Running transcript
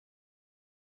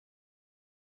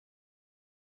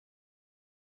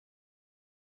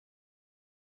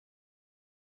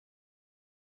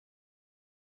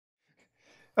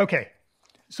Okay,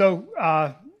 so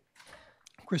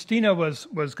Christina was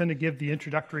going to give the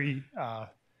introductory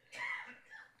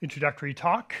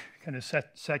talk, kind of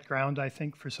set ground, I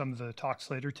think, for some of the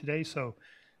talks later today. So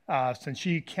since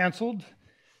she canceled,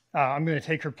 I'm going to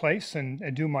take her place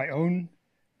and do my own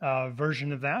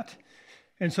version of that.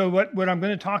 And so what I'm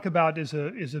going to talk about is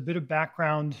a bit of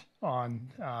background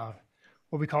on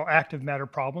what we call active matter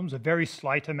problems, a very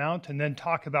slight amount, and then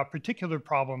talk about particular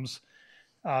problems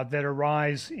that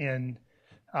arise in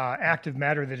active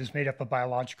matter that is made up of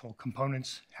biological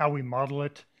components, how we model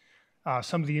it,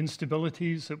 some of the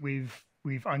instabilities that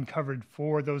we've uncovered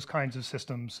for those kinds of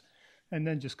systems, and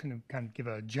then just kind of give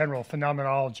a general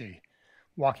phenomenology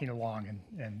walking along,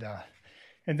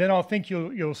 and then I'll think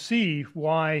you'll see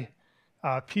why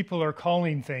people are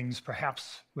calling things,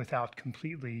 perhaps without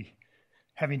completely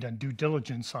having done due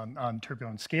diligence on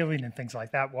turbulence scaling and things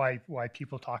like that, why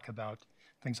people talk about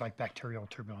things like bacterial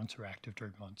turbulence or active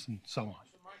turbulence and so on.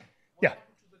 So Mike, what happened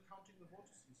to the counting the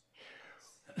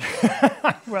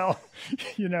vortices? Well,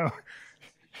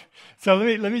 so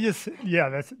let me just,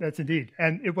 yeah, that's indeed.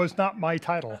 And it was not my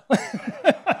title.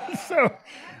 So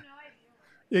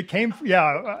it came,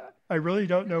 I really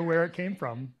don't know where it came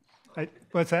from.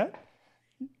 What's that?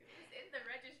 It's in the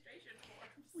registration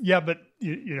forms. Yeah, but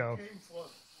you know. Came for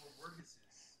vortices.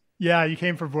 Yeah, you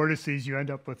came for vortices. You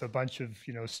end up with a bunch of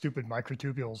stupid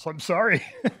microtubules. I'm sorry.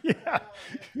 Yeah.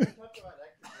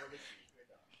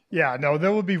 Yeah, no,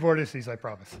 there will be vortices, I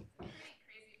promise.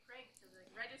 Crazy prank to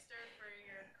register for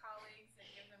your colleagues and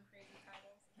give them crazy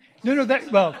titles.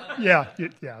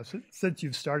 No, since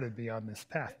you've started me on this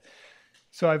path.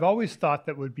 So I've always thought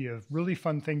that would be a really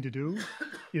fun thing to do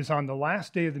is on the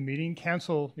last day of the meeting,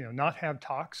 cancel, not have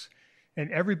talks, and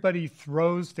everybody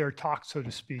throws their talk, so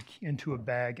to speak, into a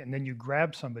bag, and then you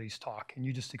grab somebody's talk and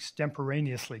you just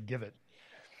extemporaneously give it.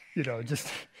 Just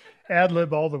ad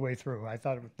lib all the way through. I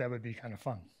thought that would be kind of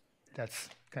fun. That's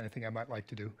the kind of thing I might like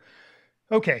to do.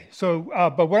 Okay, so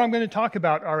but what I'm going to talk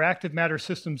about are active matter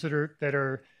systems that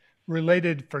are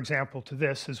related, for example, to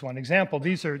this is one example.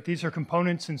 These are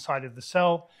components inside of the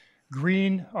cell.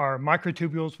 Green are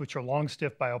microtubules, which are long,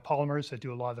 stiff biopolymers that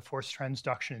do a lot of the force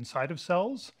transduction inside of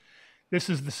cells. This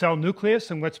is the cell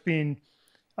nucleus, and what's being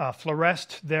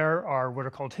fluoresced there are what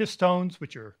are called histones,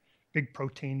 which are big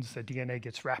proteins that DNA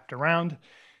gets wrapped around.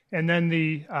 And then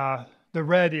the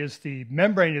red is the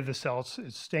membrane of the cells.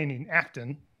 It's staining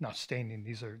actin, not staining.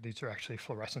 These are actually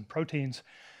fluorescent proteins.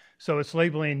 So it's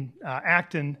labeling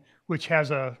actin, which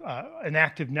has an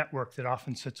active network that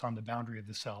often sits on the boundary of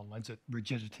the cell, lends it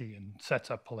rigidity and sets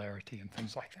up polarity and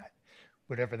things like that,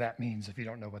 whatever that means if you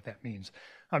don't know what that means.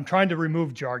 I'm trying to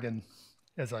remove jargon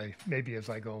as I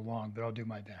go along, but I'll do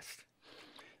my best.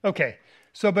 Okay,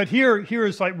 so but here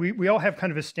is like, we all have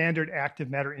kind of a standard active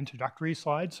matter introductory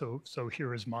slide, so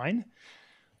here is mine.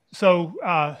 So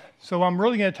I'm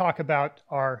really going to talk about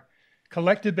our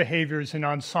collective behaviors in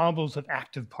ensembles of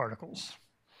active particles.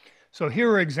 So here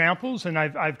are examples, and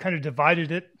I've kind of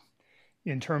divided it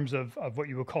in terms of what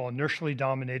you would call inertially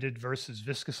dominated versus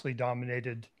viscously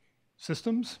dominated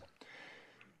systems.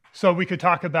 So we could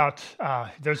talk about,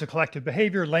 there's a collective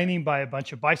behavior, laning by a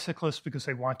bunch of bicyclists because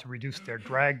they want to reduce their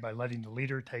drag by letting the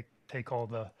leader take all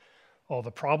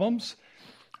the problems.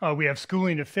 We have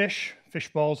schooling of fish.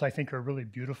 Fish balls, I think, are a really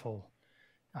beautiful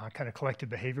kind of collective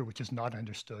behavior, which is not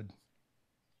understood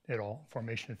at all,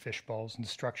 formation of fish balls and the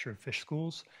structure of fish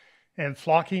schools. And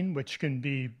flocking, which can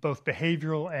be both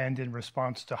behavioral and in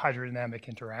response to hydrodynamic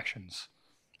interactions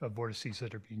of vortices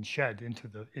that are being shed into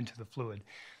the fluid.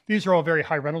 These are all very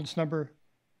high Reynolds number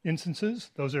instances.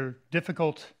 Those are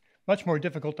difficult, much more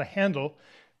difficult to handle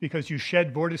because you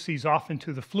shed vortices off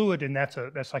into the fluid, and that's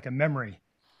like a memory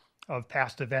of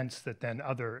past events that then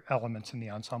other elements in the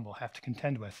ensemble have to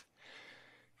contend with.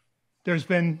 There's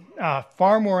been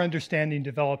far more understanding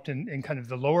developed in kind of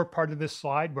the lower part of this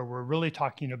slide, where we're really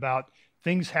talking about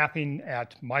things happening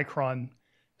at micron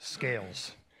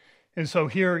scales. And so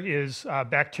here is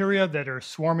bacteria that are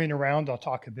swarming around. I'll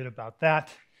talk a bit about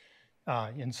that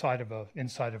inside of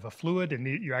a fluid, and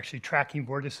you're actually tracking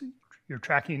vortices. You're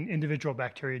tracking individual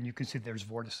bacteria, and you can see there's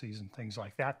vortices and things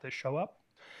like that show up.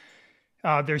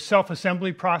 There's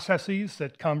self-assembly processes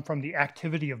that come from the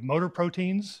activity of motor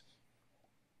proteins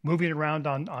moving around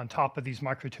on top of these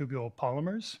microtubule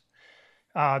polymers.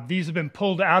 These have been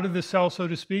pulled out of the cell, so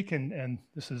to speak, and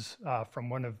this is from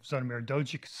one of Zonomir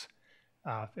Dojic's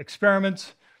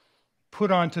experiments, put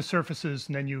onto surfaces,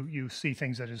 and then you see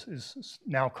things that is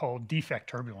now called defect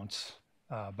turbulence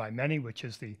by many, which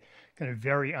is the kind of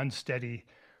very unsteady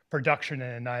production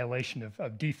and annihilation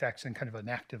of defects in kind of an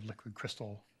active liquid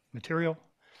crystal material.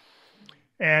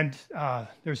 And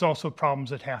there's also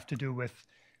problems that have to do with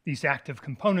these active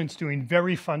components doing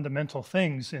very fundamental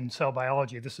things in cell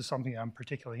biology. This is something I'm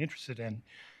particularly interested in,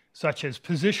 such as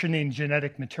positioning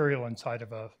genetic material inside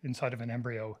of an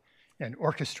embryo and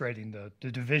orchestrating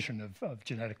the division of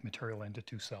genetic material into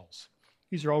two cells.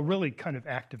 These are all really kind of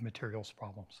active materials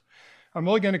problems. I'm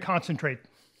really going to concentrate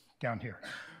down here.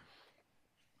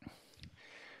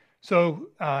 So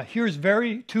here's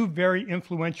two very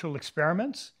influential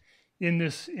experiments in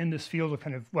this field of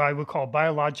kind of what I would call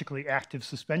biologically active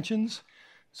suspensions.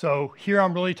 So here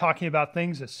I'm really talking about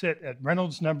things that sit at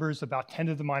Reynolds numbers about 10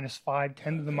 to the minus 5,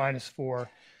 10 to the minus 4,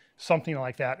 something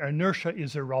like that. Inertia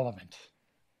is irrelevant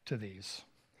to these.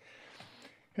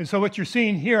 And so what you're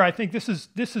seeing here, I think this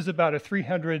is about a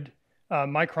 300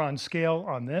 micron scale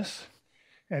on this.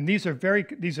 And these are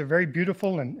very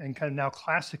beautiful and kind of now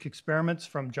classic experiments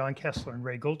from John Kessler and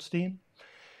Ray Goldstein.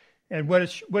 And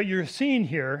what you're seeing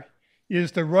here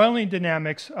is the roiling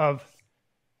dynamics of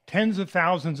tens of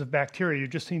thousands of bacteria. You're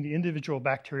just seeing the individual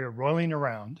bacteria roiling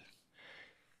around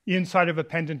inside of a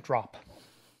pendant drop.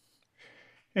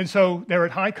 And so they're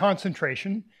at high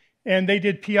concentration, and they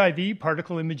did PIV,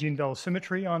 particle imaging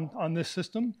velocimetry, on this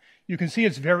system. You can see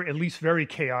it's at least very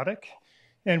chaotic.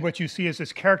 And what you see is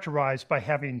it's characterized by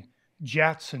having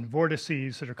jets and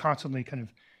vortices that are constantly kind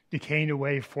of decaying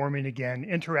away, forming again,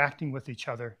 interacting with each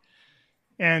other.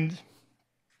 And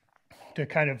to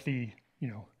kind of the,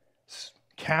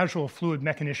 casual fluid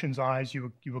mechanician's eyes,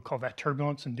 you would call that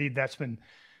turbulence. Indeed, that's been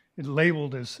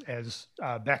labeled as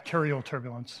bacterial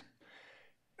turbulence.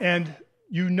 And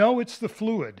it's the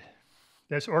fluid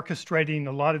that's orchestrating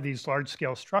a lot of these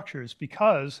large-scale structures,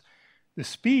 because the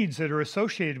speeds that are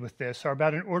associated with this are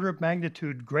about an order of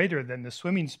magnitude greater than the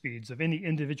swimming speeds of any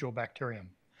individual bacterium.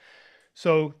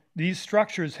 So these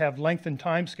structures have length and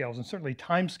time scales, and certainly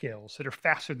time scales that are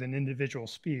faster than individual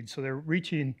speeds. So they're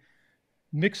reaching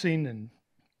mixing and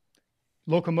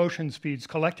locomotion speeds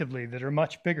collectively that are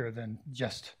much bigger than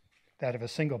just that of a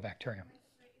single bacterium. Is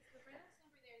the Reynolds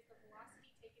number there, is the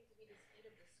velocity taken to be the speed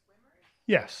of the swimmers?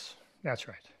 Yes, that's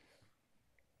right.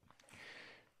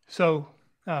 So,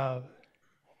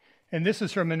 and this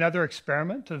is from another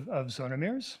experiment of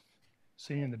Zonomir's,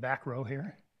 seen in the back row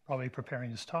here, probably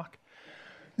preparing his talk.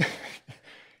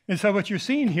 And so what you're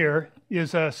seeing here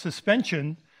is a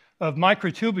suspension of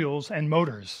microtubules and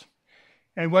motors.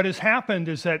 And what has happened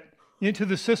is that into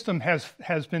the system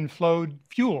has been flowed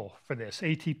fuel for this,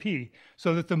 ATP,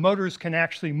 so that the motors can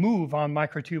actually move on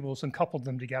microtubules and couple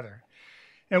them together.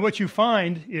 And what you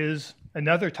find is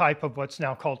another type of what's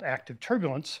now called active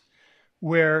turbulence,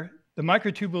 where the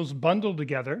microtubules bundle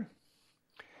together,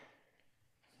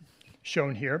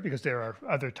 shown here because there are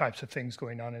other types of things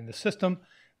going on in the system,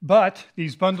 but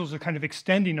these bundles are kind of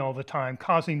extending all the time,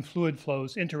 causing fluid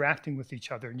flows interacting with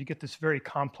each other, and you get this very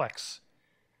complex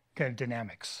kind of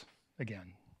dynamics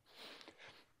again.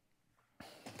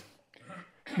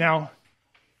 Now,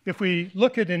 if we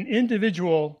look at an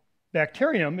individual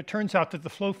bacterium, it turns out that the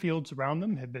flow fields around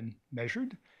them have been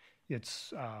measured.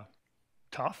 It's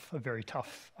tough, a very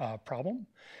tough problem.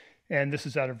 And this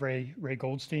is out of Ray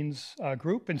Goldstein's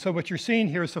group. And so what you're seeing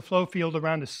here is the flow field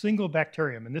around a single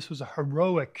bacterium. And this was a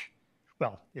heroic,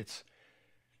 well, it's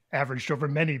averaged over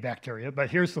many bacteria, but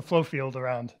here's the flow field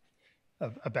around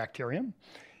a bacterium.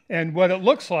 And what it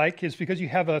looks like is, because you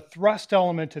have a thrust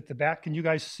element at the back, can you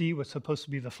guys see what's supposed to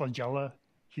be the flagella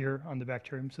here on the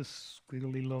bacterium? It's this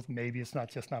squiggly little, maybe it's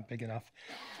not big enough.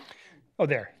 Oh,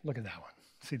 there, look at that one.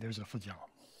 See, there's a flagellum.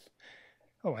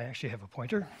 Oh, I actually have a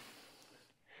pointer.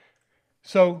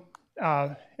 So,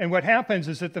 and what happens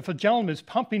is that the flagellum is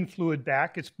pumping fluid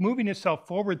back. It's moving itself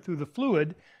forward through the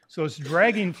fluid, so it's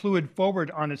dragging fluid forward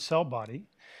on its cell body.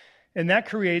 And that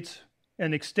creates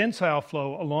an extensile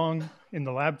flow along, in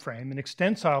the lab frame, an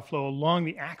extensile flow along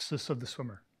the axis of the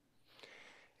swimmer.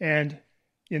 And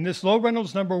in this low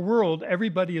Reynolds number world,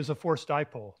 everybody is a forced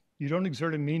dipole. You don't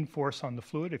exert a mean force on the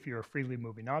fluid if you're a freely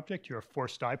moving object, you're a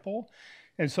forced dipole.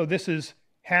 And so this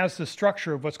has the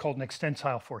structure of what's called an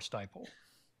extensile force dipole.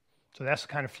 So that's the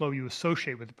kind of flow you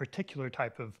associate with a particular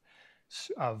type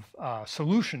of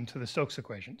solution to the Stokes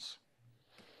equations.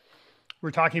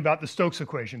 We're talking about the Stokes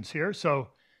equations here. So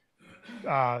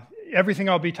everything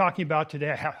I'll be talking about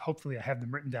today, hopefully I have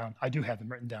them written down. I do have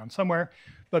them written down somewhere.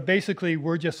 But basically,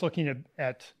 we're just looking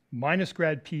at minus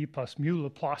grad P plus mu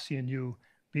Laplacian U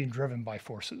being driven by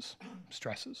forces,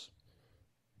 stresses.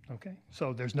 Okay,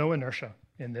 so there's no inertia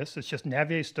in this. It's just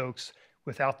Navier-Stokes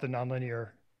without the nonlinear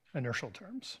inertial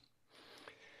terms.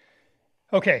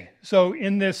 Okay, so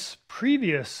in this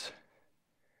previous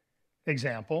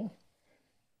example,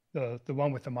 the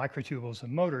one with the microtubules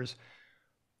and motors,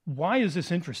 why is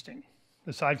this interesting?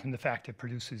 aside from the fact it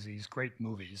produces these great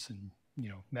movies and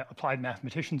applied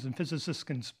mathematicians and physicists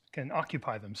can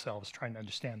occupy themselves trying to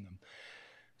understand them.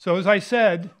 So as I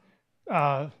said,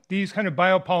 these kind of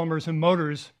biopolymers and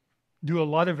motors do a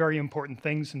lot of very important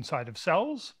things inside of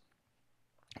cells.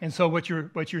 And so what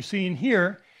you're seeing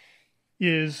here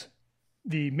is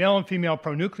the male and female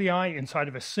pronuclei inside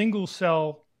of a single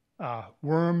cell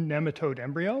worm nematode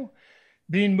embryo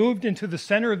being moved into the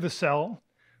center of the cell,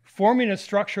 forming a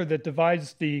structure that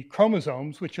divides the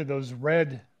chromosomes, which are those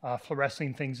red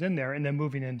fluorescing things in there, and then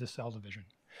moving into cell division.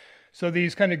 So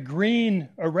these kind of green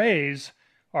arrays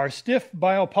are stiff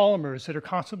biopolymers that are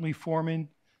constantly forming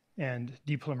and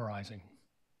depolymerizing.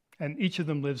 And each of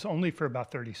them lives only for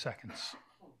about 30 seconds,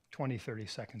 20, 30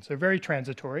 seconds. They're very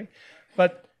transitory,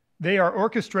 but they are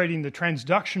orchestrating the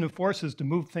transduction of forces to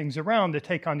move things around that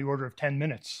take on the order of 10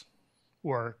 minutes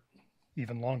or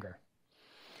even longer.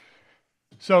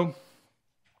 So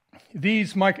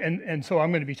these, and so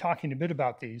I'm going to be talking a bit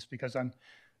about these because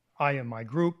I and my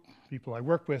group, people I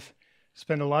work with,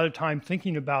 spend a lot of time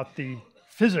thinking about the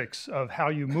physics of how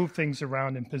you move things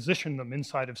around and position them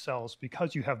inside of cells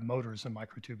because you have motors and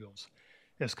microtubules.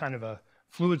 It's kind of a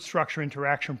fluid structure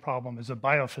interaction problem, is a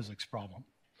biophysics problem.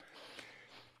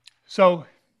 So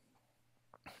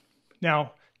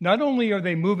now, not only are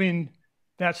they moving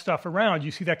that stuff around,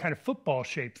 you see that kind of football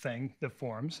shaped thing that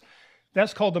forms.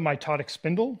 That's called the mitotic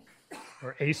spindle,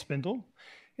 or a spindle.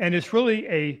 And it's really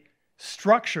a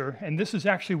structure, and this is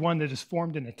actually one that is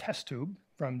formed in a test tube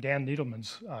from Dan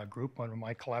Needleman's group, one of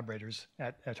my collaborators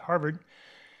at Harvard.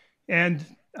 And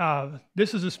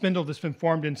this is a spindle that's been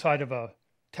formed inside of a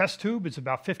test tube. It's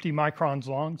about 50 microns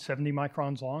long, 70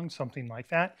 microns long, something like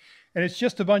that. And it's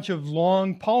just a bunch of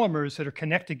long polymers that are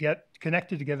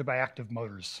connected together by active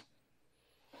motors.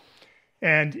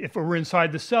 And if it were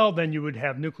inside the cell, then you would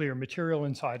have nuclear material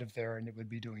inside of there, and it would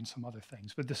be doing some other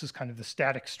things. But this is kind of the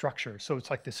static structure. So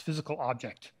it's like this physical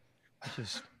object, which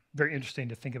is very interesting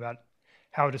to think about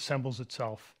how it assembles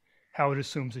itself, how it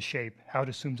assumes a shape, how it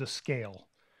assumes a scale,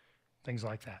 things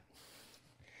like that.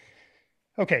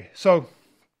 Okay, so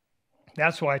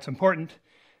that's why it's important.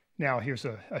 Now, here's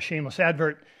a shameless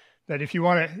advert that if you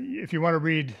want to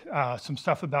read some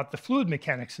stuff about the fluid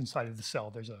mechanics inside of the cell,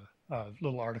 there's a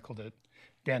little article that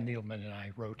Dan Needleman and I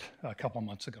wrote a couple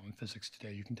months ago in Physics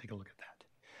Today. You can take a look at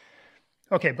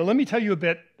that. Okay, but let me tell you a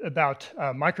bit about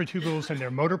microtubules and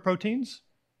their motor proteins,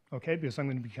 okay, because I'm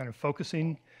going to be kind of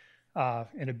focusing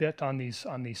in a bit on these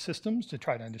systems to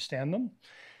try to understand them.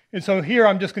 And so here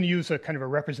I'm just going to use a kind of a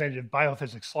representative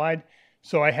biophysics slide.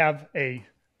 So I have an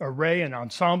array, an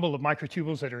ensemble of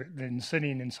microtubules that are then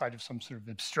sitting inside of some sort of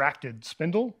abstracted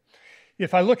spindle.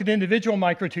 If I look at individual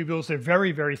microtubules, they're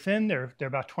very, very thin. They're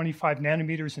about 25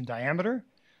 nanometers in diameter,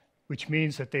 which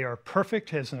means that they are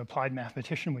perfect as an applied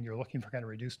mathematician when you're looking for kind of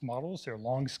reduced models. They're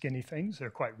long, skinny things.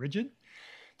 They're quite rigid.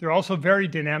 They're also very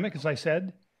dynamic, as I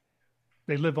said.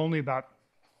 They live only about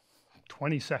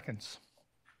 20 seconds,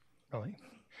 really.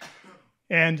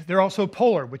 And they're also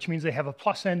polar, which means they have a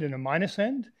plus end and a minus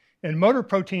end. And motor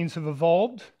proteins have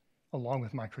evolved, along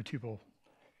with microtubules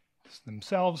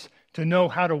themselves, to know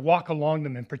how to walk along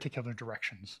them in particular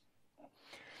directions.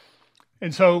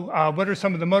 And so what are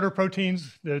some of the motor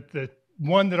proteins? The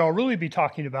one that I'll really be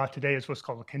talking about today is what's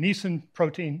called a kinesin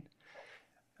protein.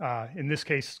 In this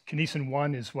case, kinesin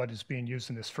 1 is what is being used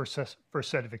in this first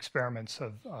set of experiments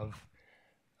of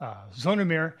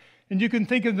Zonomir. And you can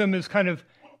think of them as kind of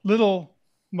little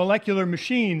molecular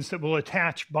machines that will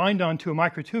bind onto a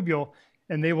microtubule,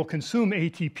 and they will consume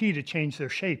ATP to change their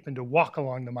shape and to walk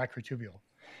along the microtubule.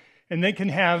 And they can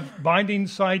have binding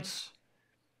sites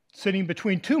sitting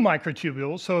between two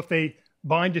microtubules. So if they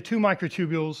bind to two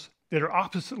microtubules that are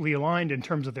oppositely aligned in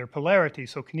terms of their polarity,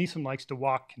 so kinesin likes to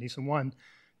walk, kinesin 1,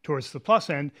 towards the plus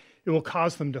end, it will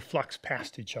cause them to flux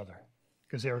past each other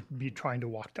because they'll be trying to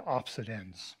walk to opposite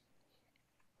ends.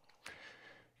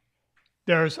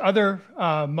 There's other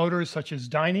motors such as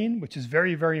dynein, which is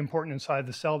very, very important inside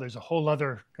the cell. There's a whole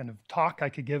other kind of talk I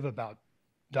could give about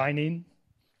dynein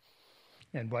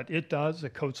and what it does.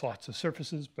 It coats lots of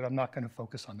surfaces, but I'm not going to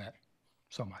focus on that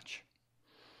so much.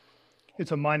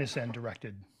 It's a minus end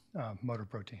directed motor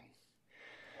protein.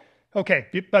 Okay,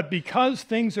 but because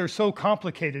things are so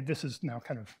complicated, this is now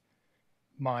kind of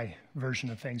my version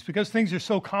of things. Because things are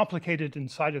so complicated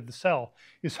inside of the cell,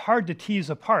 it's hard to tease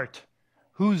apart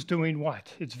who's doing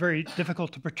what. It's very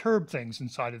difficult to perturb things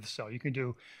inside of the cell. You can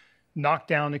do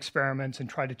knockdown experiments and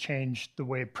try to change the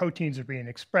way proteins are being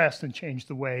expressed and change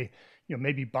the way,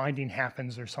 maybe binding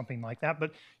happens or something like that.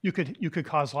 But you could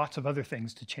cause lots of other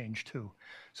things to change too.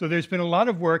 So there's been a lot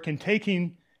of work in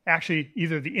taking actually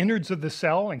either the innards of the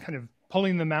cell and kind of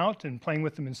pulling them out and playing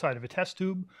with them inside of a test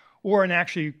tube, or in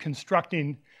actually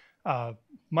constructing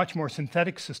much more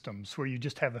synthetic systems where you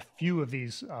just have a few of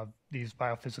these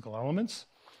biophysical elements.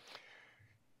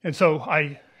 And so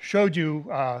I showed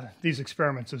you these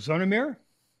experiments of Zonomir.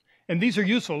 And these are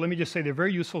useful. Let me just say they're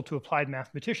very useful to applied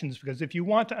mathematicians, because if you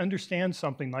want to understand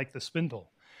something like the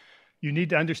spindle, you need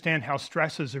to understand how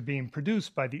stresses are being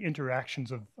produced by the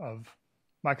interactions of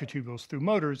microtubules through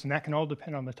motors, and that can all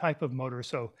depend on the type of motor.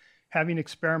 So having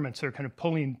experiments that are kind of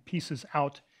pulling pieces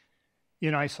out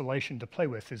in isolation to play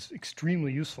with is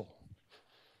extremely useful.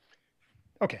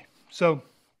 Okay, so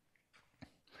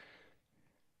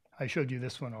I showed you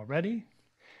this one already.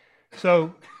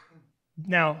 So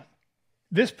now,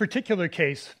 this particular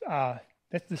case,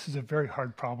 this is a very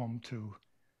hard problem to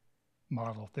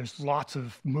model. There's lots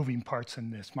of moving parts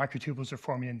in this. Microtubules are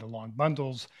forming into long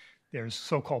bundles. There's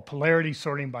so-called polarity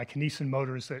sorting by kinesin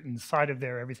motors that inside of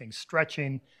there, everything's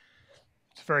stretching.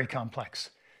 It's very complex.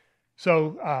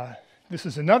 So this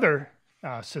is another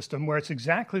system where it's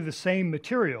exactly the same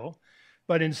material,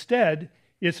 but instead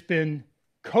it's been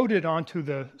coated onto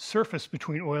the surface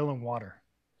between oil and water.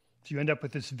 So you end up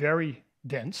with this very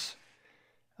dense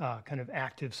kind of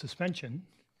active suspension.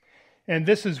 And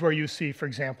this is where you see, for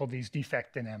example, these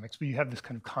defect dynamics, where you have this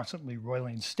kind of constantly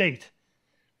roiling state,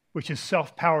 which is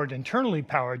self-powered, internally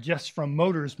powered, just from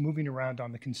motors moving around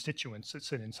on the constituents that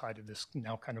sit inside of this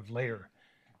now kind of layer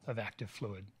of active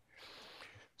fluid.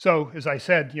 So, as I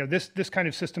said, this kind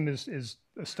of system is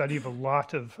a study of a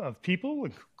lot of people,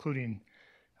 including,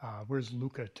 where's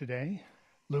Luca today?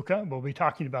 Luca, we'll be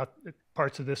talking about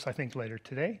parts of this, I think, later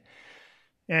today.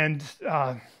 And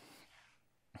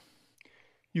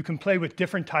you can play with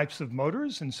different types of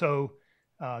motors. And so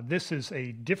this is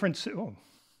a different, oh,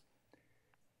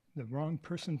 the wrong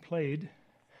person played.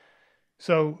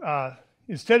 So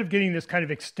instead of getting this kind of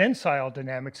extensile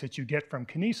dynamics that you get from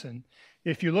kinesin,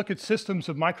 if you look at systems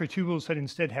of microtubules that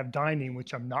instead have dining,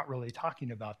 which I'm not really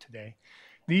talking about today,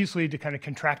 these lead to kind of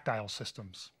contractile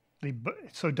systems.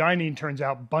 So dining, turns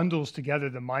out, bundles together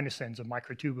the minus ends of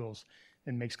microtubules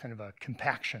and makes kind of a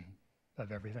compaction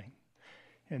of everything.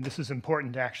 And this is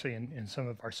important actually in some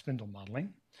of our spindle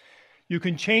modeling. You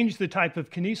can change the type of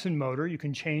kinesin motor. You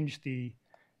can change the,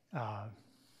 I'll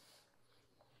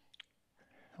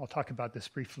talk about this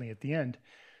briefly at the end.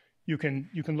 You can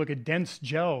look at dense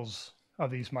gels of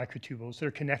these microtubules that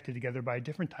are connected together by a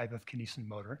different type of kinesin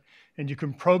motor. And you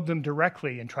can probe them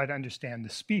directly and try to understand the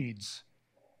speeds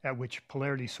at which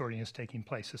polarity sorting is taking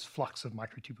place, this flux of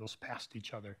microtubules past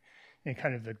each other, and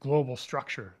kind of the global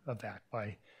structure of that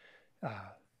by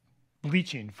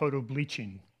bleaching, photo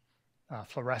bleaching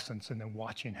fluorescence, and then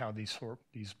watching how these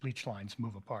bleach lines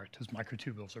move apart as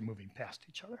microtubules are moving past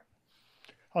each other.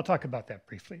 I'll talk about that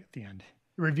briefly at the end.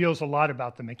 It reveals a lot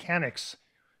about the mechanics,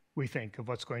 we think, of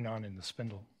what's going on in the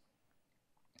spindle.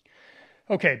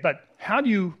 Okay, but how do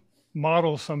you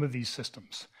model some of these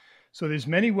systems? So there's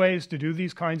many ways to do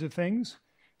these kinds of things.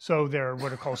 So there are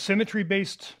what are called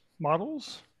symmetry-based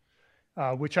models,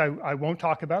 which I won't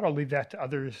talk about. I'll leave that to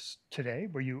others today,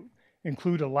 where you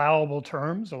include allowable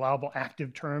terms, allowable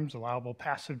active terms, allowable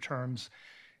passive terms,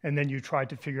 and then you try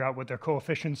to figure out what their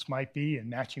coefficients might be in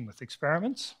matching with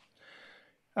experiments.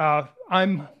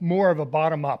 I'm more of a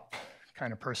bottom-up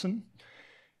kind of person.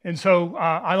 And so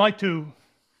I like to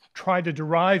try to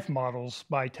derive models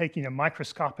by taking a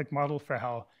microscopic model for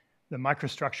how the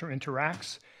microstructure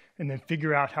interacts, and then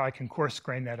figure out how I can coarse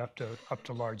grain that up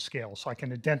to large scale, so I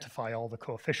can identify all the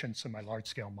coefficients in my large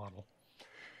scale model.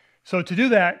 So to do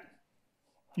that,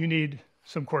 you need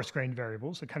some coarse grained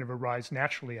variables that kind of arise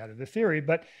naturally out of the theory.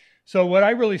 But so what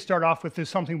I really start off with is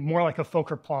something more like a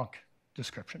Fokker-Planck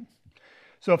description.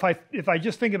 So if I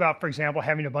just think about, for example,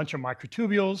 having a bunch of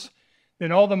microtubules,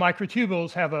 then all the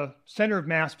microtubules have a center of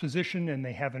mass position and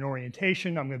they have an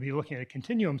orientation. I'm going to be looking at a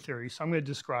continuum theory, so I'm going to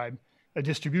describe a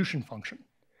distribution function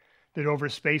that over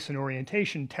space and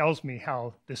orientation tells me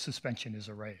how this suspension is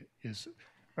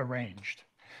arranged.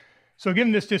 So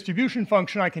given this distribution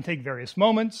function, I can take various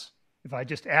moments. If I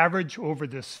just average over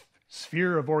this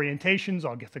sphere of orientations,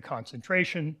 I'll get the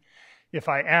concentration. If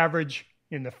I average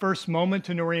in the first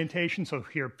moment in orientation, so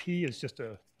here P is just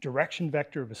a direction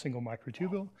vector of a single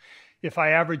microtubule. If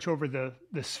I average over the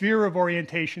sphere of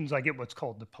orientations, I get what's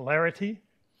called the polarity.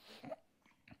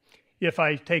 If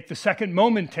I take the second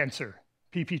moment tensor,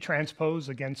 PP transpose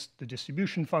against the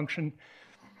distribution function,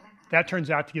 that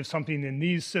turns out to give something in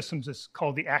these systems that's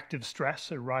called the active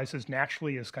stress. It arises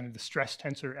naturally as kind of the stress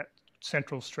tensor,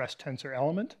 central stress tensor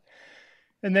element.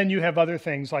 And then you have other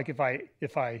things like if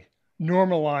I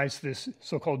normalize this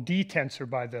so-called D tensor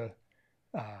by the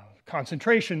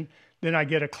concentration, then I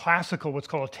get a classical, what's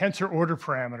called a tensor order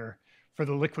parameter for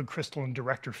the liquid crystalline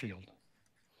director field.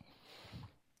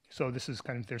 So this is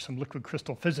kind of, there's some liquid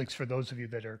crystal physics for those of you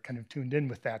that are kind of tuned in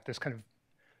with that. This kind of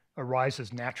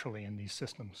arises naturally in these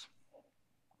systems.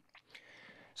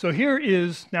 So here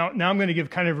is, now I'm going to give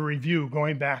kind of a review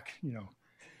going back,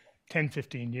 10,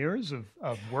 15 years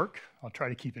of work. I'll try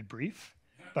to keep it brief,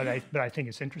 but I think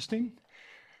it's interesting.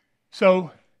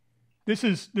 So this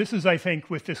is, I think,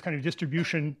 with this kind of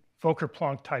distribution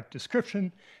Fokker-Planck type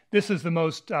description, this is the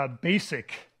most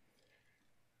basic,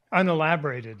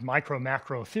 unelaborated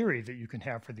micro-macro theory that you can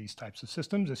have for these types of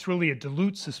systems. It's really a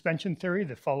dilute suspension theory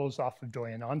that follows off of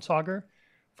Doyen-Onsager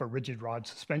for rigid rod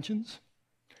suspensions.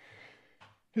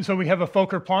 And so we have a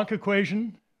Fokker-Planck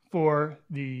equation for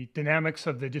the dynamics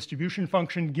of the distribution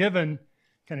function given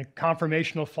kind of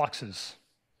conformational fluxes,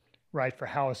 right, for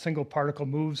how a single particle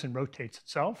moves and rotates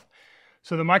itself.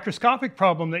 So the microscopic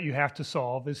problem that you have to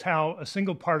solve is how a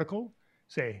single particle,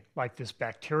 say like this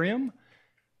bacterium,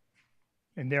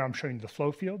 and there I'm showing the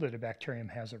flow field that a bacterium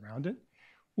has around it,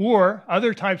 or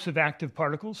other types of active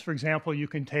particles. For example, you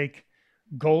can take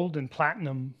gold and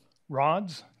platinum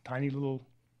rods, tiny little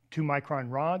 2-micron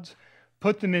rods,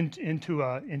 put them into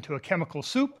a chemical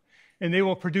soup, and they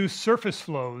will produce surface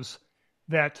flows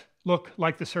that look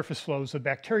like the surface flows of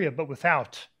bacteria, but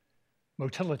without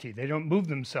motility. They don't move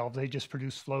themselves, they just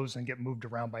produce flows and get moved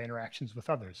around by interactions with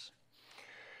others.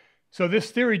 So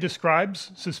this theory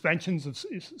describes suspensions of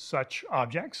such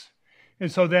objects.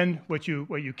 And so then what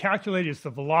you calculate is the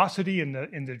velocity in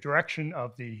the direction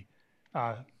of the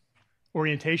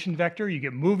orientation vector. You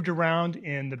get moved around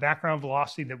in the background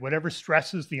velocity that whatever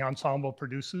stresses the ensemble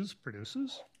produces.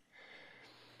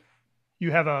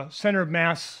 You have a center of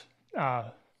mass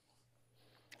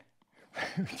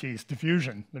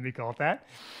diffusion, let me call it that.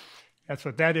 That's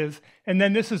what that is. And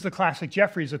then this is the classic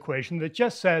Jeffreys equation that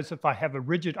just says if I have a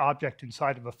rigid object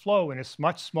inside of a flow and it's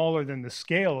much smaller than the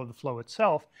scale of the flow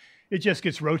itself, it just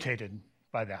gets rotated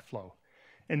by that flow.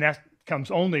 And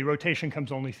rotation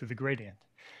comes only through the gradient.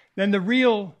 Then the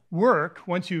real work,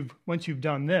 once you've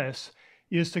done this,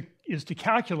 is to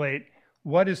calculate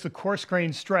what is the coarse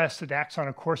grain stress that acts on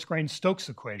a coarse grain Stokes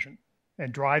equation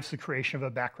and drives the creation of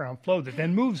a background flow that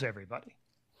then moves everybody.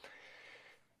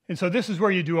 And so this is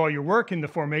where you do all your work in the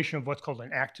formation of what's called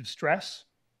an active stress.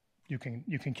 You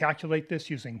can calculate this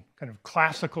using kind of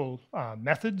classical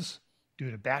methods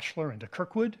due to Batchelor and to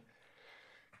Kirkwood.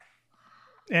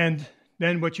 And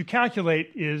then what you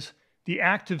calculate is the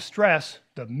active stress,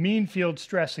 the mean field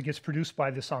stress that gets produced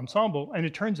by this ensemble, and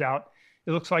it turns out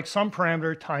it looks like some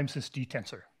parameter times this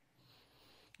d-tensor.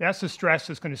 That's the stress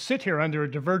that's going to sit here under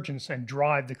a divergence and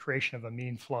drive the creation of a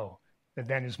mean flow that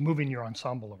then is moving your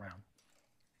ensemble around.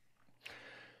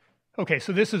 Okay,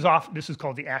 so this is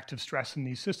called the active stress in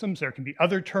these systems. There can be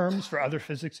other terms for other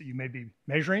physics that you may be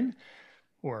measuring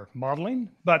or modeling,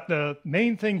 but the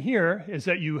main thing here is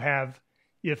that you have,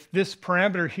 if this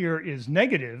parameter here is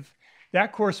negative,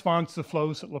 that corresponds to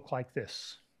flows that look like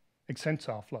this,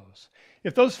 extensile flows.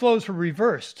 If those flows were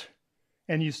reversed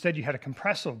and you said you had a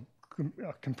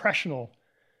compressional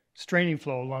straining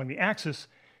flow along the axis,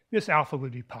 this alpha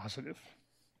would be positive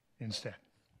instead.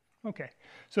 Okay,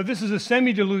 so this is a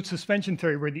semi-dilute suspension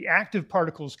theory where the active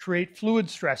particles create fluid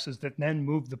stresses that then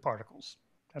move the particles.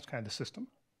 That's kind of the system.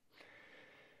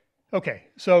 Okay,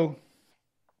 so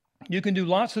you can do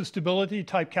lots of stability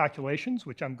type calculations,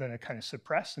 which I'm going to kind of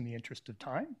suppress in the interest of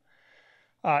time,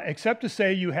 except to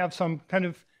say you have some kind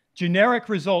of generic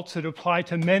results that apply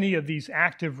to many of these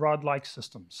active rod-like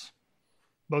systems,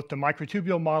 both to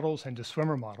microtubule models and to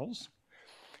swimmer models.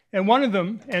 And one of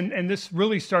them, and this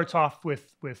really starts off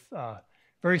with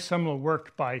very seminal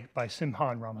work by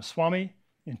Simhan Ramaswamy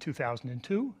in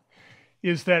 2002,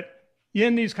 is that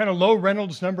in these kind of low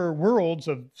Reynolds number worlds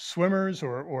of swimmers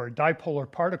or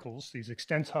dipolar particles, these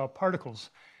extensile particles,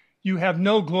 you have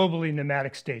no globally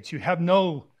pneumatic states. You have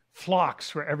no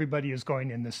flocks where everybody is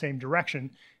going in the same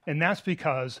direction. And that's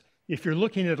because if you're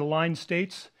looking at aligned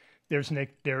states, there is an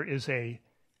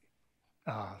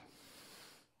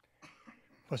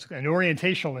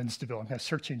orientational instability. I'm kind of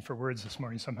searching for words this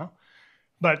morning somehow.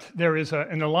 But there is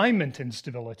an alignment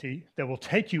instability that will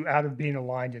take you out of being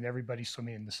aligned and everybody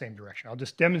swimming in the same direction. I'll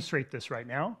just demonstrate this right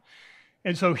now.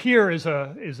 And so here is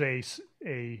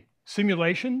a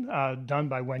simulation done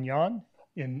by Wen Yan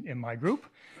in my group,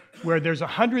 where there's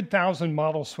 100,000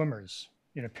 model swimmers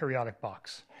in a periodic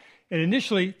box. And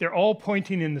initially, they're all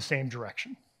pointing in the same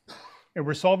direction. And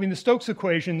we're solving the Stokes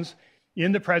equations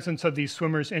in the presence of these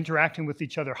swimmers interacting with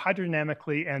each other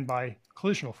hydrodynamically and by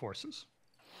collisional forces.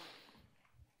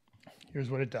 Here's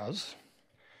what it does.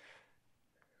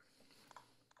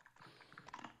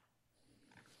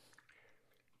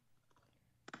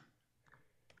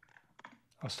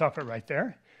 I'll stop it right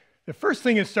there. The first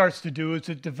thing it starts to do is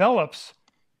it develops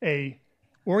a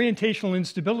orientational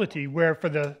instability where for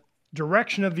the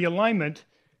direction of the alignment,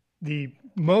 the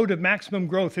mode of maximum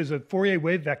growth is a Fourier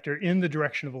wave vector in the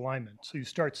direction of alignment. So you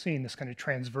start seeing this kind of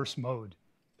transverse mode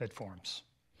that forms.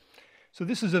 So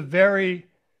this is a very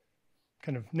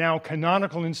kind of now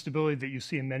canonical instability that you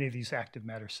see in many of these active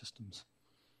matter systems.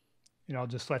 And I'll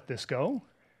just let this go.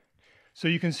 So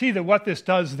you can see that what this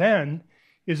does then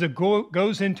is it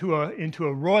goes into a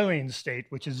Roylian state,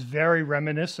 which is very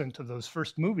reminiscent of those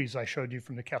first movies I showed you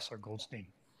from the Kessler-Goldstein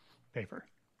paper.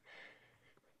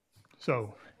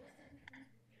 So,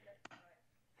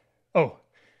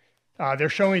 they're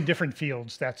showing different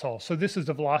fields, that's all. So this is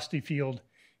the velocity field,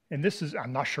 and this is,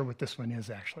 I'm not sure what this one is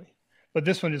actually, but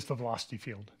this one is the velocity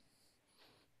field.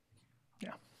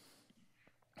 Yeah.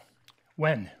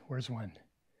 When? Where's when?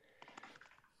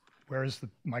 Where is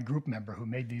my group member who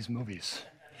made these movies?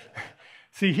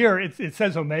 See here, it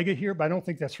says omega here, but I don't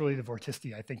think that's really the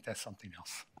vorticity. I think that's something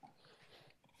else.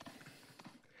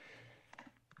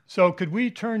 So could we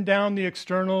turn down the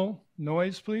external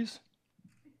noise, please?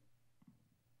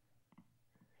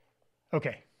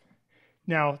 Okay.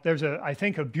 Now, there's I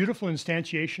think, a beautiful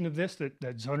instantiation of this that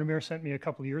Zonomir sent me a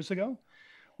couple of years ago,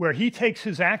 where he takes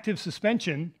his active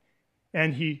suspension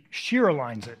and he shear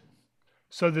aligns it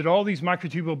so that all these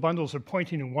microtubule bundles are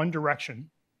pointing in one direction,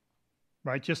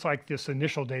 right? Just like this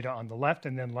initial data on the left,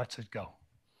 and then lets it go.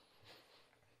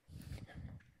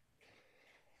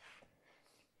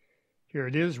 Here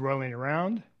it is rolling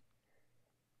around,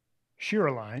 shear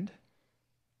aligned.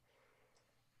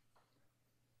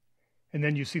 And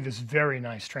then you see this very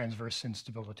nice transverse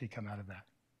instability come out of that.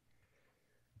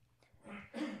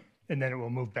 And then it will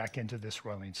move back into this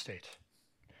rolling state.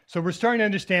 So we're starting to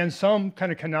understand some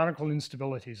kind of canonical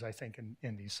instabilities, I think,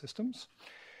 in these systems.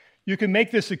 You can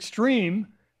make this extreme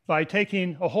by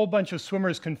taking a whole bunch of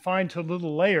swimmers confined to a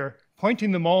little layer,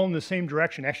 pointing them all in the same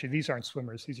direction. Actually, these aren't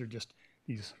swimmers. These are just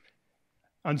these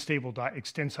unstable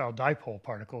extensile dipole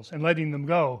particles, and letting them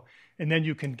go. And then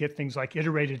you can get things like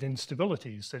iterated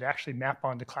instabilities that actually map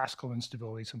onto classical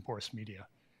instabilities in porous media,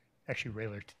 actually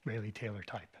Rayleigh-Taylor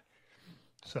type.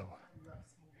 So,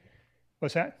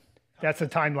 what's that? That's a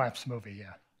time-lapse movie,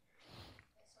 yeah.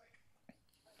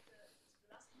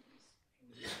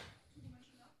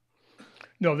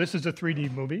 No, this is a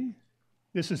 3D movie.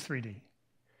 This is 3D.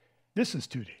 This is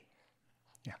 2D.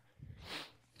 Yeah.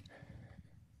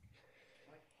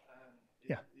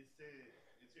 Yeah. Is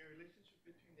there a relationship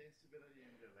between the instability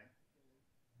and the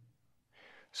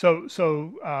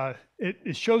length?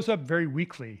 It shows up very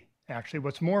weakly, actually.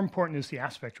 What's more important is the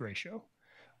aspect ratio.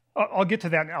 I'll get to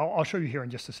that, and I'll show you here in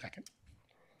just a second.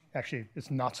 Actually,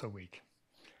 it's not so weak.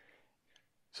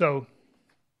 So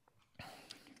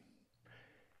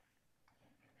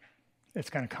it's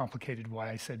kind of complicated why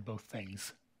I said both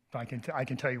things, but I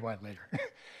can tell you why later.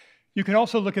 You can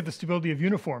also look at the stability of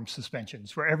uniform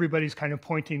suspensions, where everybody's kind of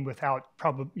pointing without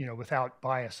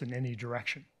bias in any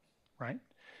direction, right?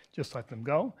 Just let them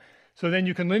go. So then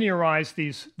you can linearize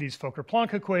these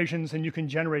Fokker-Planck equations, and you can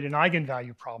generate an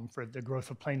eigenvalue problem for the growth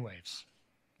of plane waves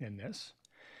in this.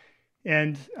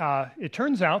 And it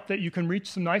turns out that you can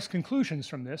reach some nice conclusions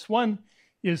from this. One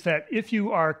is that if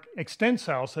you are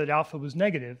extensile, so that alpha was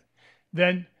negative,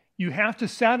 then you have to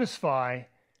satisfy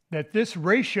that this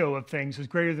ratio of things is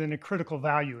greater than a critical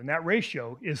value. And that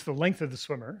ratio is the length of the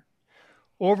swimmer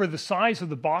over the size of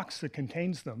the box that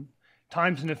contains them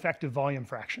times an effective volume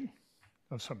fraction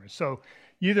of swimmers. So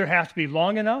you either have to be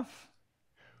long enough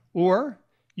or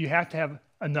you have to have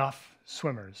enough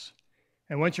swimmers.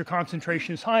 And once your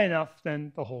concentration is high enough,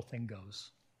 then the whole thing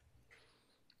goes.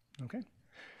 Okay?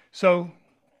 So,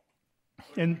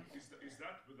 and Is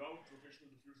that without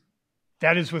rotational diffusion?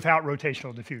 that is without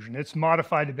rotational diffusion. It's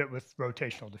modified a bit with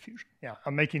rotational diffusion. Yeah,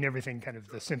 I'm making everything kind of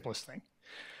the simplest thing.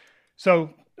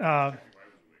 So,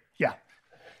 yeah.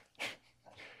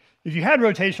 If you had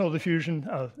rotational diffusion,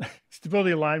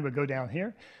 stability line would go down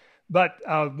here. But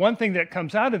one thing that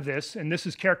comes out of this, and this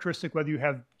is characteristic whether you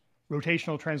have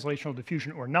rotational translational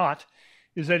diffusion or not,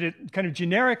 is that it kind of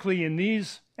generically in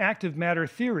these active matter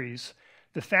theories,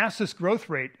 the fastest growth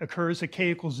rate occurs at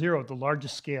k equals 0, the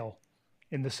largest scale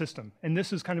in the system. And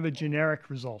this is kind of a generic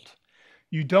result.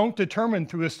 You don't determine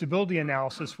through a stability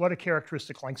analysis what a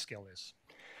characteristic length scale is.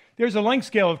 There's a length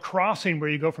scale of crossing where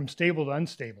you go from stable to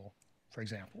unstable, for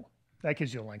example. That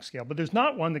gives you a length scale, but there's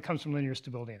not one that comes from linear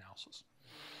stability analysis.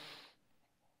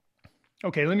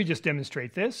 Okay, let me just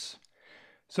demonstrate this.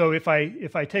 So if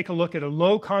I take a look at a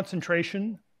low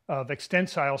concentration of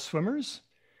extensile swimmers,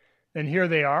 then here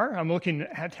they are. I'm looking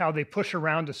at how they push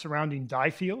around a surrounding dye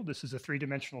field. This is a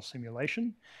three-dimensional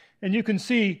simulation. And you can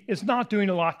see it's not doing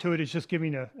a lot to it. It's just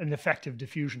giving an effective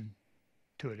diffusion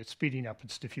to it. It's speeding up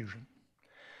its diffusion.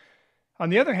 On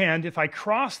the other hand, if I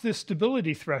cross this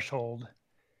stability threshold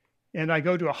and I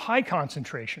go to a high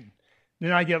concentration,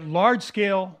 then I get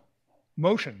large-scale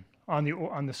motion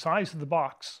on the size of the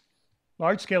box,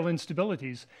 large-scale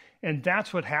instabilities, and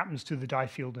that's what happens to the dye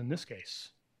field in this case.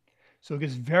 So it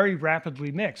gets very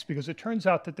rapidly mixed because it turns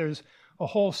out that there's a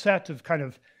whole set of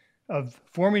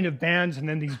forming of bands, and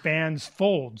then these bands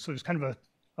fold. So there's kind of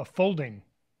a folding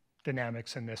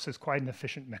dynamics in this. It's quite an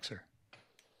efficient mixer.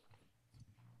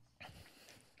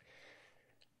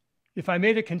 If I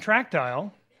made a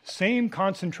contractile, same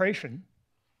concentration,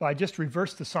 but I just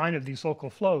reverse the sign of these local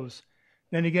flows,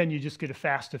 then again, you just get a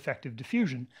fast, effective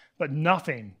diffusion, but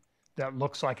nothing that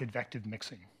looks like advective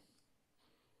mixing.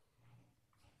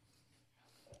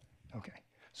 Okay,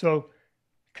 so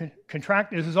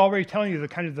this is already telling you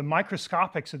the the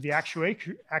microscopics of the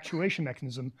actuation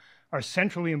mechanism are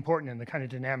centrally important in the kind of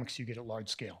dynamics you get at large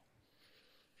scale.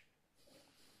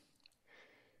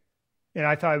 And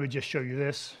I thought I would just show you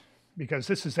this because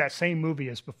this is that same movie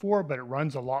as before, but it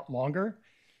runs a lot longer.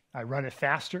 I run it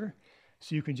faster.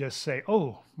 So you can just say,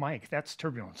 oh, Mike, that's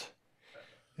turbulence.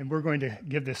 And we're going to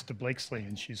give this to Blakesley,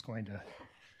 and she's going to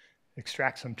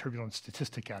extract some turbulence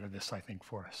statistic out of this, I think,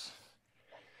 for us.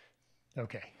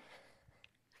 Okay.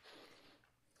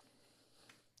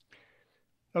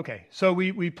 Okay, so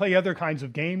we play other kinds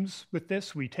of games with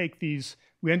this. We take these,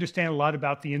 we understand a lot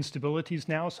about the instabilities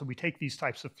now, so we take these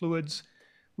types of fluids.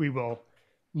 We will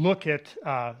look at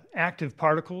active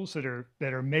particles that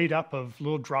are made up of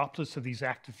little droplets of these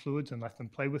active fluids and let them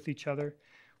play with each other.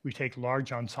 We take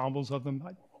large ensembles of them.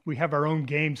 We have our own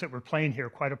games that we're playing here,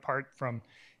 quite apart from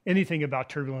anything about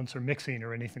turbulence or mixing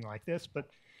or anything like this, but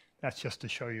that's just to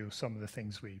show you some of the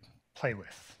things we play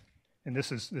with. And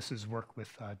this is work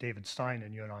with David Stein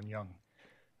and Yunan Young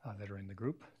that are in the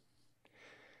group.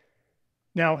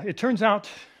 Now, it turns out,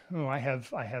 I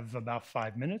have about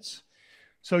 5 minutes.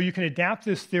 So you can adapt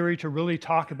this theory to really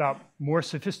talk about more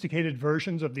sophisticated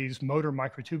versions of these motor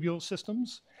microtubule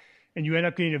systems. And you end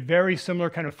up getting a very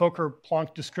similar kind of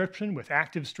Fokker-Planck description with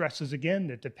active stresses, again,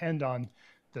 that depend on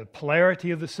the polarity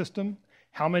of the system,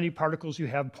 how many particles you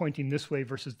have pointing this way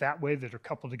versus that way that are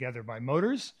coupled together by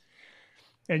motors.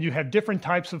 And you have different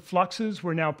types of fluxes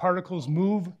where now particles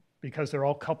move because they're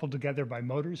all coupled together by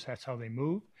motors. That's how they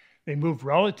move. They move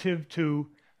relative to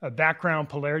a background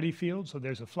polarity field, so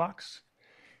there's a flux.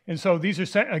 And so these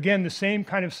are, again, the same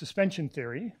kind of suspension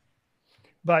theory,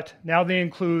 but now they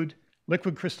include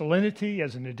liquid crystallinity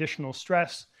as an additional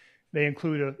stress. They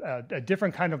include a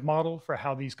different kind of model for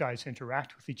how these guys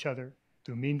interact with each other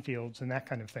through mean fields and that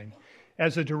kind of thing,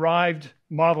 as a derived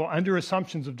model under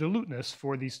assumptions of diluteness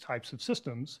for these types of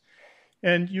systems.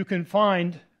 And you can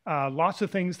find lots of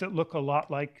things that look a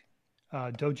lot like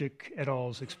Dojic et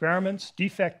al.'s experiments,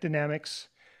 defect dynamics,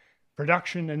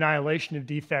 production, annihilation of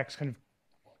defects, kind of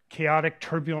chaotic,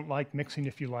 turbulent-like mixing,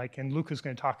 if you like. And Luke is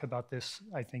going to talk about this,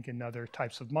 I think, in other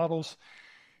types of models.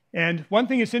 And one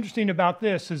thing that's interesting about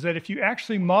this is that if you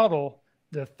actually model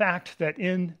the fact that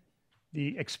in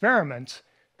the experiments,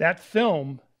 that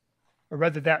film, or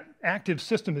rather that active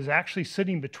system is actually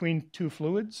sitting between two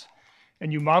fluids,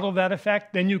 and you model that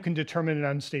effect, then you can determine an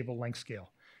unstable length scale.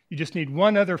 You just need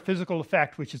one other physical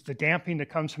effect, which is the damping that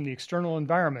comes from the external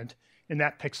environment, and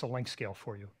that picks a length scale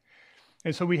for you.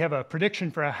 And so we have a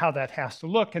prediction for how that has to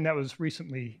look, and that was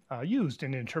recently used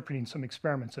in interpreting some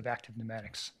experiments of active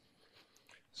pneumatics.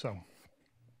 So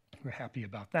we're happy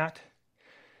about that.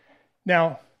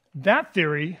 Now, that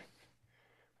theory,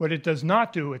 what it does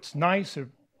not do, it's nice, it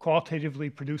qualitatively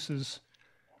produces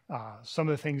some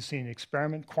of the things seen in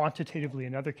experiment, quantitatively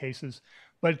in other cases,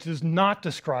 but it does not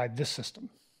describe this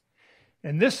system.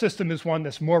 And this system is one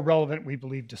that's more relevant, we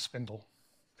believe, to spindle.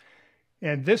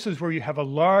 And this is where you have a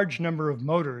large number of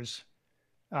motors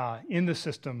in the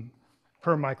system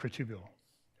per microtubule.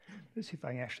 Let's see if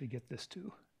I can actually get this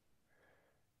to.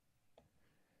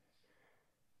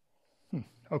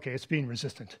 Okay, it's being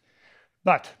resistant.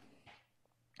 But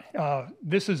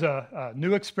this is a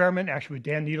new experiment, actually with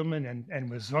Dan Needleman and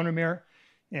with Zonomir,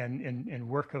 and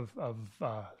work of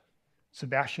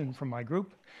Sebastian from my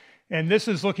group. And this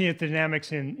is looking at the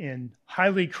dynamics in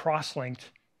highly cross-linked.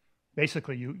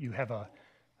 Basically, you have a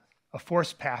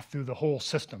force path through the whole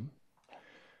system.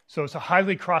 So it's a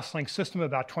highly cross-linked system,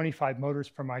 about 25 motors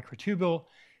per microtubule.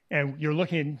 And you're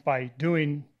looking, by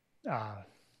doing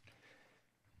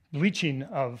bleaching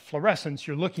of fluorescence,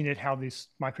 you're looking at how this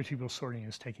microtubule sorting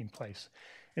is taking place.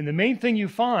 And the main thing you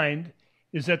find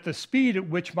is that the speed at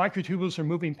which microtubules are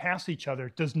moving past each other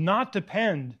does not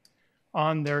depend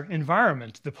on their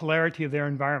environment, the polarity of their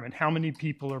environment, how many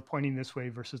people are pointing this way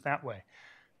versus that way.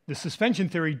 The suspension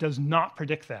theory does not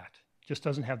predict that, just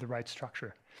doesn't have the right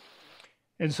structure.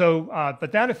 And so,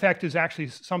 but that effect is actually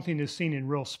something that's seen in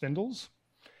real spindles.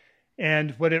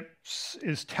 And what it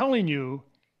is telling you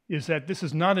is that this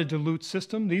is not a dilute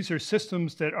system. These are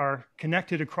systems that are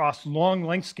connected across long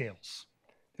length scales.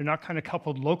 They're not kind of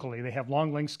coupled locally. They have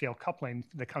long length scale coupling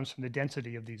that comes from the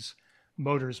density of these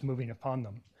motors moving upon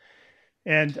them.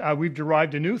 And we've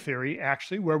derived a new theory,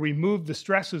 actually, where we move the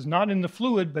stresses not in the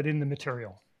fluid, but in the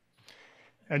material.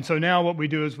 And so now what we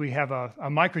do is we have a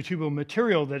microtubule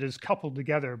material that is coupled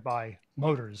together by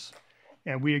motors,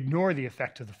 and we ignore the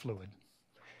effect of the fluid.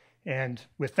 And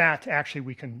with that, actually,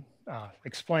 we can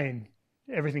explain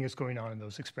everything that's going on in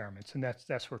those experiments. And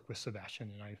that's work with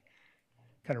Sebastian, and I'm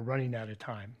kind of running out of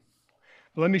time.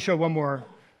 But let me show one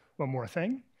more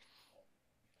thing,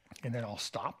 and then I'll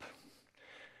stop.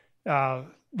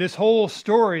 This whole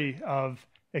story of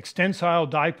extensile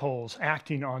dipoles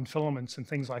acting on filaments and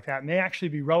things like that may actually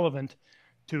be relevant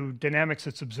to dynamics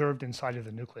that's observed inside of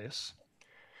the nucleus.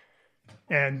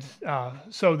 And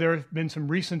so there have been some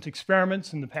recent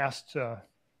experiments in the past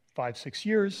 5-6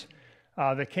 years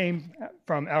that came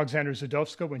from Alexandra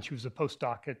Zadowska when she was a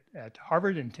postdoc at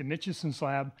Harvard in Tim Mitchison's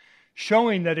lab,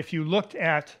 showing that if you looked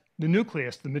at the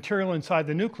nucleus, the material inside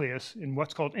the nucleus in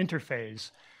what's called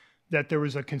interphase, that there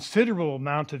was a considerable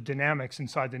amount of dynamics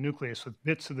inside the nucleus with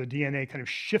bits of the DNA kind of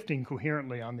shifting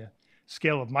coherently on the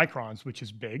scale of microns, which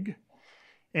is big,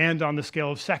 and on the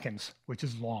scale of seconds, which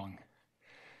is long.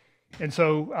 And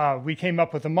so we came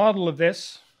up with a model of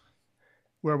this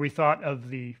where we thought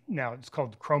of now it's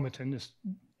called chromatin,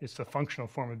 it's the functional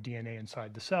form of DNA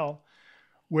inside the cell,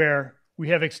 where we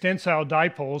have extensile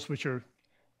dipoles, which are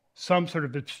some sort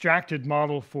of abstracted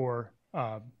model for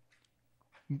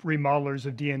remodelers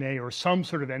of DNA or some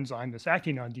sort of enzyme that's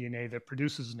acting on DNA that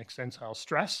produces an extensile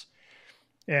stress.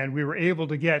 And we were able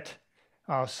to get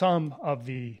some of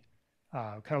the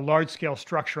kind of large-scale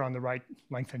structure on the right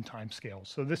length and time scales.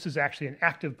 So this is actually an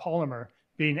active polymer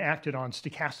being acted on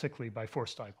stochastically by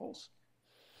force dipoles.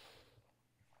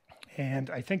 And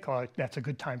I think that's a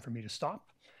good time for me to stop.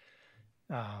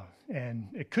 And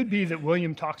it could be that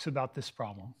William talks about this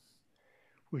problem,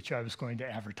 which I was going to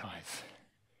advertise.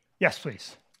 Yes,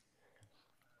 please.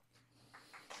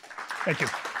 Thank you.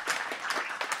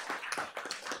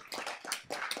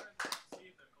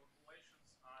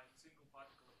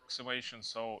 Approximation.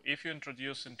 So if you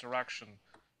introduce interaction,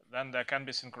 then there can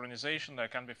be synchronization, there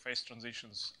can be phase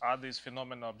transitions. Are these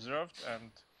phenomena observed,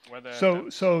 and whether...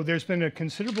 So there's been a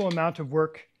considerable amount of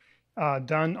work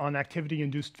done on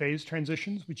activity-induced phase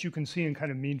transitions, which you can see in kind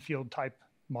of mean field type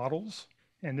models.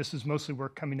 And this is mostly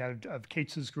work coming out of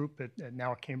Cates's group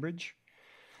now at Cambridge.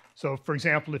 So for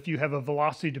example, if you have a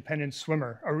velocity-dependent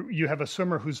swimmer, or you have a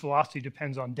swimmer whose velocity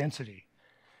depends on density,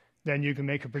 then you can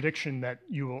make a prediction that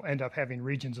you will end up having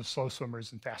regions of slow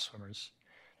swimmers and fast swimmers.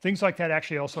 Things like that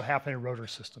actually also happen in rotor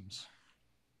systems.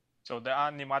 So there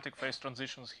are nematic phase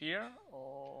transitions here?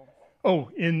 Or?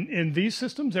 Oh, in these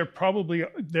systems,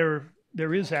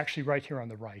 there is actually right here on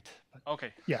the right. But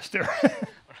okay. Yes, there.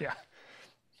 Yeah.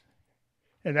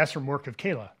 And that's from work of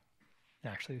Kayla,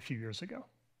 actually, a few years ago.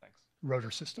 Thanks.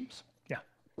 Rotor systems, yeah.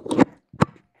 I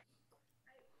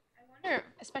wonder,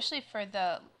 especially for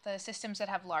the systems that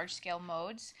have large-scale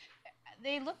modes,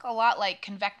 they look a lot like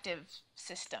convective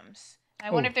systems. I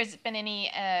wonder if there's been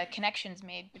any connections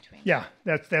made between them.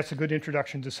 Yeah, that's a good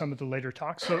introduction to some of the later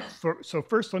talks. So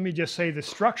first, let me just say that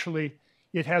structurally,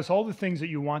 it has all the things that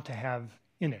you want to have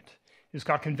in it. It's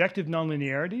got convective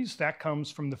nonlinearities. That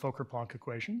comes from the Fokker-Planck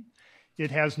equation. It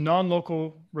has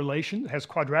non-local relations, has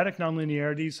quadratic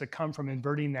nonlinearities that come from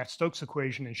inverting that Stokes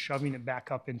equation and shoving it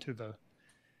back up into the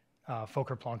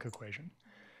Fokker-Planck equation.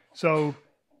 So,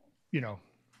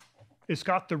 it's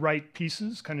got the right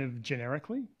pieces kind of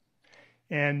generically.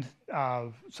 And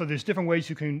so there's different ways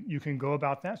you can go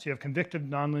about that. So you have convective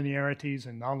nonlinearities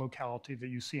and non-locality that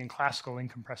you see in classical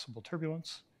incompressible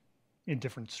turbulence in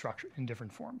different structure, in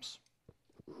different forms.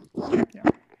 Yeah,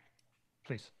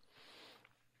 please.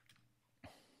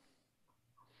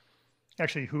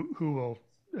 Actually, who will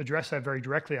address that very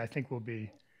directly, I think, will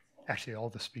be actually all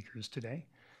the speakers today.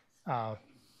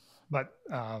 But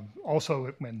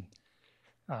also when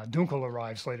Dunkel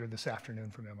arrives later this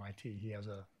afternoon from MIT, he has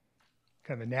a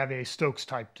kind of a Navier-Stokes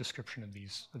type description of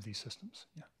these systems.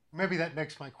 Yeah. Maybe that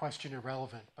makes my question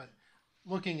irrelevant, but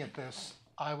looking at this,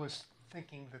 I was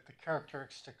thinking that the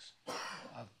characteristics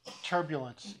of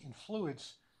turbulence in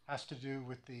fluids has to do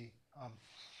with the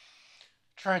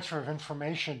transfer of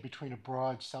information between a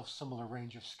broad, self-similar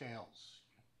range of scales.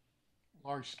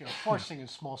 Large-scale forcing and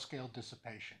small-scale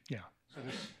dissipation. Yeah. So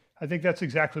this. I think that's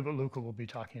exactly what Luca will be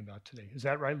talking about today. Is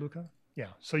that right, Luca? Yeah.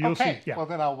 So you'll Okay. see. Yeah. Well,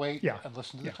 then I'll wait Yeah. and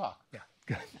listen to Yeah. the talk. Yeah.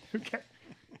 Good. Okay.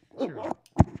 Sure.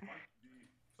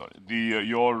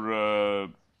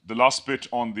 The last bit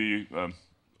on the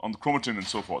chromatin and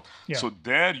so forth. Yeah. So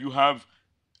there you have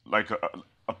like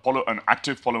an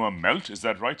active polymer melt. Is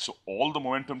that right? So all the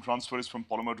momentum transfer is from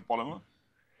polymer to polymer,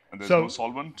 and there's no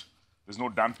solvent. There's no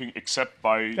damping except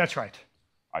by. That's right.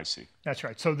 I see. That's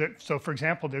right. So for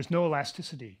example, there's no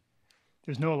elasticity.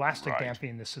 There's no elastic Right. damping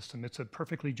in this system. It's a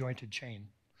perfectly jointed chain.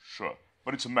 Sure,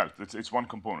 but it's a melt. It's one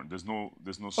component. There's no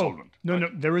solvent. No, right?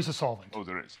 no, there is a solvent. Oh,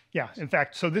 there is. Yeah, in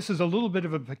fact, so this is a little bit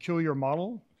of a peculiar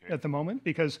model at the moment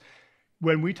because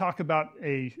when we talk about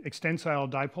a extensile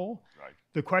dipole, Right.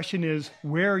 the question is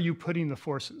where are you putting the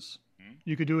forces?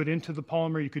 You could do it into the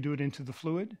polymer, you could do it into the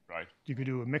fluid, Right. you could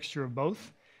do a mixture of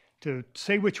both. To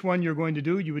say which one you're going to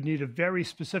do, you would need a very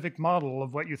specific model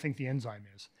of what you think the enzyme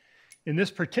is. In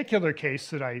this particular case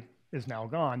that is now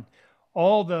gone,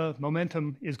 all the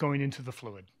momentum is going into the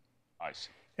fluid. I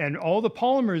see. And all the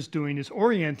polymer is doing is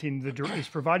is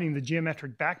providing the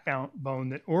geometric backbone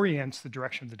that orients the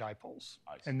direction of the dipoles.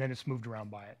 And then it's moved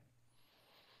around by it.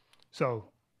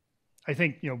 So I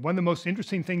think one of the most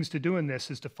interesting things to do in this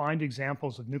is to find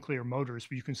examples of nuclear motors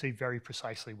where you can say very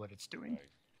precisely what it's doing. Right.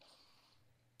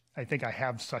 I think I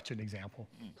have such an example.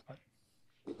 But-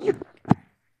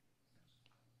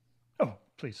 Oh,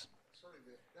 please. Sorry,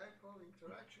 the dipole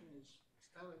interaction is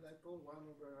standard dipole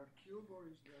 1/r cube, or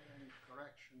is there any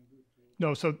correction due to?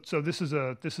 No, so this is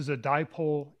a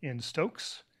dipole in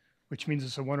Stokes, which means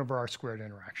it's a 1/r squared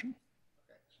interaction.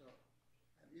 Okay, so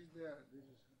is there, this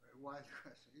is a wide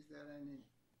question, is there any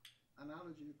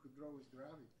analogy you could draw with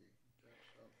gravity?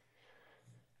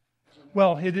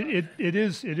 Well, it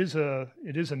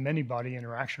is a many-body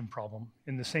interaction problem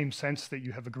in the same sense that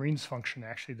you have a Green's function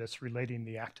actually that's relating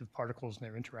the active particles and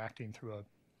they're interacting through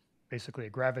basically a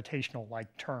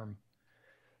gravitational-like term,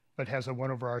 but has a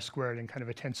 1/r squared and kind of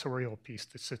a tensorial piece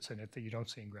that sits in it that you don't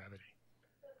see in gravity.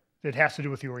 It has to do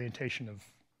with the orientation of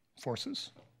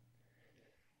forces.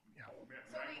 Yeah. So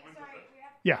we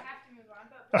Yeah. have to move on,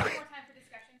 but one more time for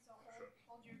discussion, so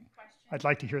hold your question. I'd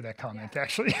like to hear that comment,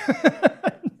 actually. So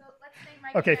let's stay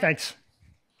right Okay, here. thanks.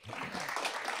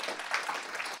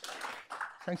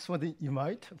 Thanks for the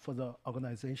invite for the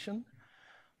organization.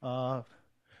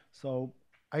 So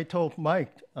I told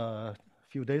Mike a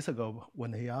few days ago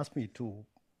when he asked me to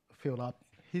fill up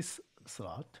his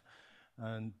slot,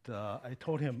 and I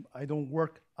told him I don't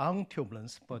work on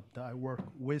turbulence, but I work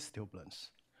with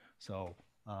turbulence. So,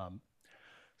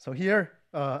 so here,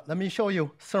 let me show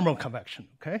you thermal convection,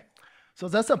 okay? So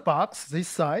that's a box this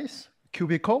size,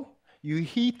 cubicle. You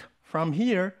heat from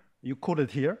here, you cool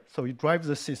it here, so you drive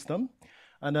the system.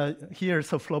 And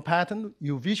here's a flow pattern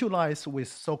you visualize with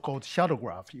so-called shadow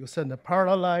graph. You send a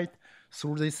parallel light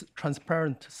through this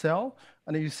transparent cell,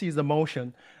 and you see the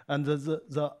motion. And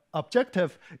the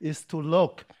objective is to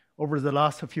look over the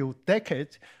last few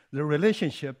decades, the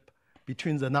relationship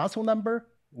between the Nusselt number,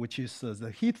 which is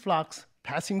the heat flux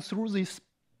passing through this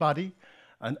body,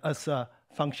 and as a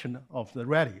function of the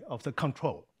rally of the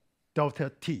control,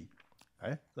 delta T,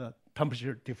 right? The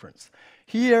temperature difference.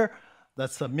 Here,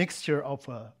 that's a mixture of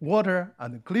water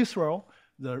and glycerol.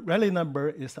 The Rayleigh number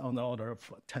is on the order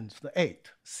of 10 to the 8,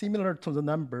 similar to the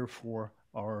number for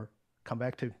our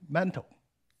convective mantle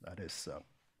that is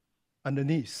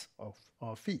underneath of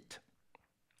our feet.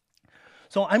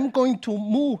 So I'm going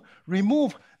to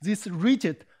remove this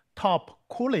rigid top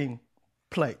cooling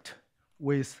plate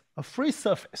with a free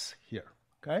surface here,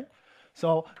 okay?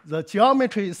 So the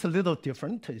geometry is a little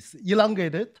different, it's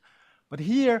elongated, but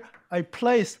here I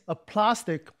place a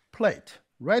plastic plate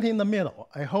right in the middle.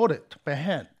 I hold it by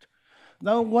hand.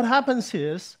 Now what happens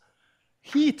is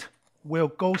heat will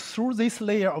go through this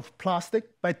layer of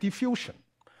plastic by diffusion,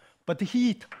 but the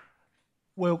heat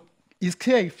will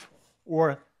escape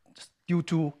or due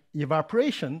to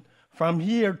evaporation from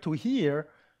here to here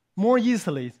more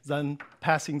easily than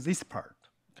passing this part,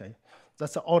 okay?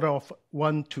 That's the order of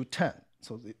 1 to 10.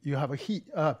 So you have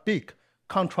a big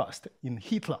contrast in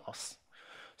heat loss.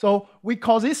 So we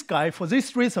call this guy, for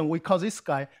this reason, we call this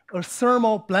guy a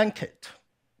thermal blanket,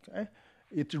 okay?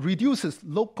 It reduces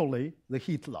locally the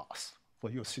heat loss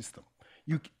for your system.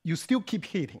 You still keep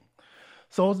heating.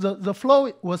 So the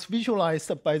flow was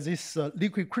visualized by these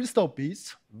liquid crystal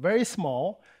beads, very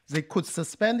small. They could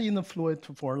suspend in the fluid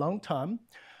for a long time.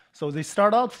 So they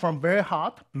start out from very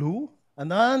hot, blue, and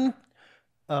then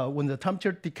when the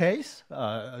temperature decays,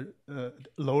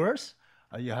 lowers,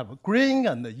 You have a green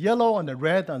and the yellow and the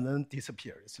red and then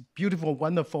disappear. It's a beautiful,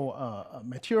 wonderful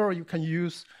material you can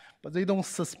use, but they don't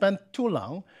suspend too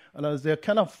long, and they're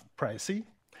kind of pricey.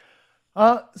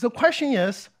 The question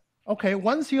is, okay,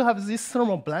 once you have this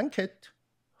thermal blanket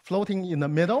floating in the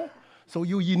middle, so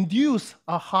you induce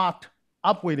a hot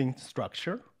upwelling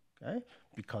structure, okay,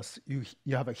 because you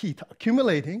have a heat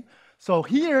accumulating. So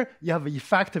here you have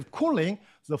effective cooling,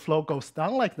 the flow goes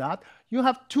down like that. You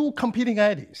have two competing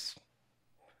eddies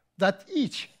that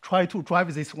each try to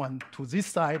drive this one to this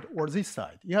side or this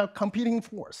side. You have competing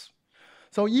force.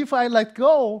 So if I let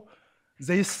go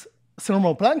this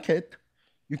thermal blanket,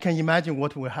 you can imagine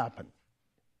what will happen.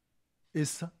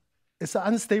 It's an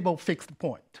unstable fixed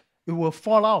point. It will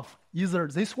fall off either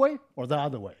this way or the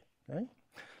other way. Okay?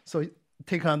 So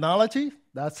take an analogy,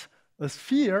 that's a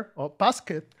sphere or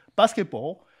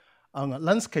basketball on a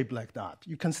landscape like that.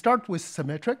 You can start with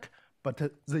symmetric, but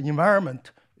the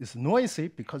environment is noisy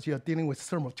because you are dealing with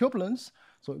thermal turbulence,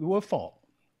 so it will fall.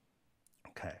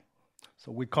 Okay,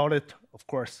 so we call it, of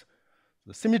course,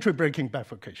 the symmetry breaking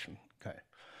bifurcation. Okay,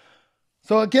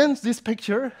 so again, this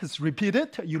picture is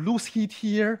repeated. You lose heat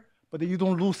here, but you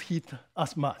don't lose heat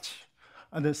as much.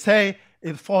 And then say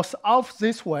it falls off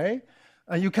this way,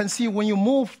 and you can see when you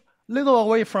move little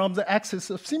away from the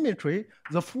axis of symmetry,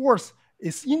 the force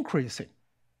is increasing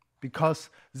because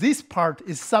this part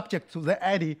is subject to the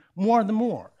eddy more and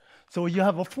more. So you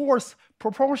have a force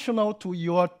proportional to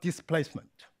your displacement.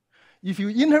 If you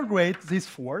integrate this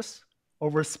force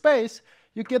over space,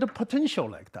 you get a potential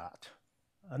like that,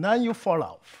 and then you fall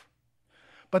off.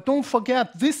 But don't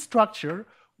forget, this structure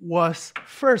was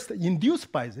first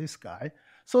induced by this guy,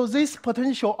 so this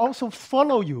potential also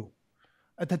follow you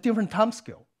at a different time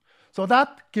scale. So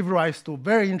that gives rise to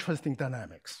very interesting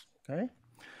dynamics. Okay?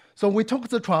 So we took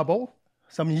the trouble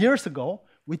some years ago.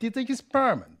 We did the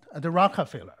experiment at the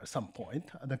Rockefeller at some point,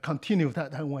 and then continued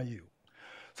at NYU.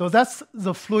 So that's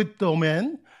the fluid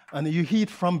domain, and you heat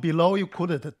from below, you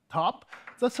cool at the top.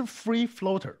 That's a free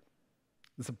floater.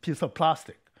 It's a piece of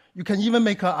plastic. You can even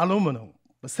make an aluminum.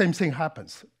 The same thing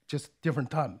happens, just different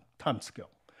time scale.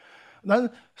 And then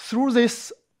through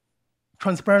this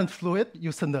transparent fluid,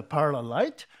 you send a parallel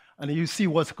light, and you see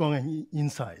what's going on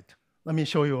inside. Let me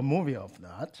show you a movie of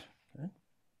that. Okay.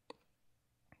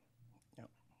 Yeah.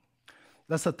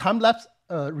 That's a time-lapse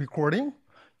recording.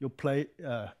 You play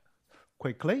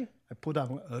quickly. I put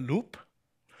on a loop.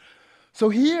 So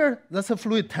here, that's a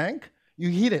fluid tank. You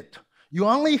heat it. You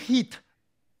only heat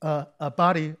a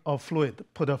body of fluid,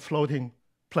 put a floating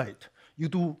plate. You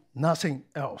do nothing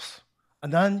else.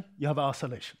 And then you have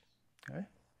oscillation. Okay?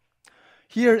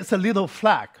 Here it's a little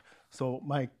flag. So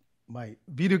my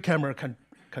video camera can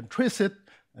trace it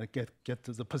and get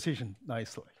to the position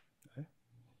nicely. Okay?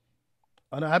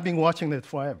 And I've been watching it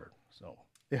forever, so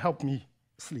it helped me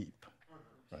sleep.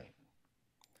 Right?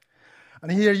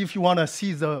 And here, if you want to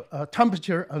see the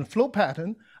temperature and flow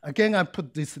pattern, again, I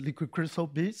put these liquid crystal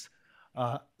beads,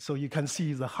 so you can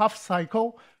see the half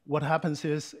cycle. What happens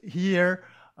is here,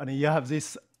 and you have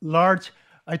this large,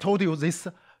 I told you these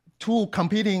two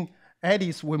competing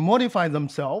eddies will modify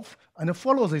themselves and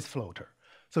follow this floater.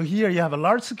 So here you have a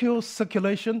large scale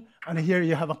circulation, and here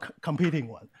you have a competing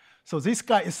one. So this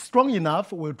guy is strong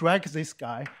enough, will drag this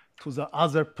guy to the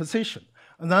other position.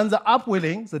 And then the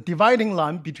upwelling, the dividing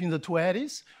line between the two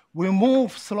eddies, will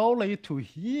move slowly to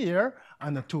here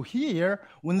and to here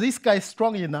when this guy is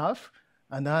strong enough,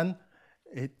 and then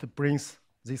it brings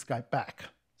this guy back.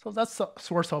 So that's a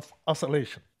source of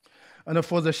oscillation. And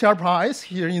for the sharp eyes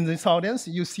here in this audience,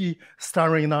 you see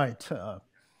Starry Night,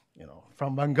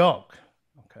 from Van Gogh.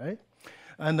 Okay,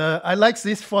 and I like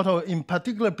this photo in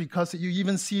particular because you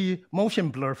even see motion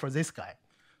blur for this guy,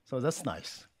 so that's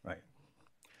nice, right?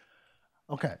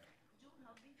 Okay.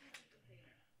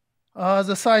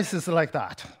 The size is like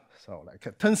that, so like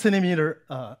a 10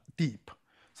 centimeter deep.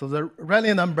 So the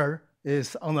Rayleigh number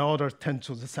is on the order 10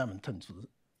 to the 7, 10 to the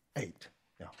 8.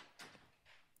 Yeah.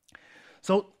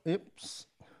 So,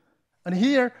 and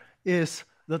here is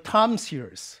the time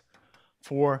series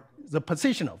for the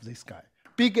position of this guy.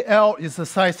 Big L is the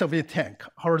size of a tank,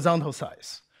 horizontal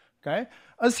size. Okay?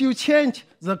 As you change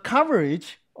the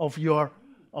coverage of your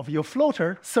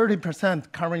floater,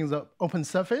 30% covering the open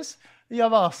surface, you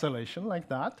have oscillation like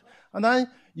that. And then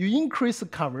you increase the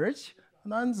coverage,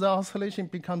 and then the oscillation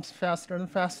becomes faster and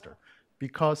faster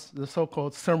because the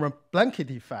so-called thermal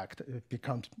blanket effect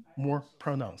becomes more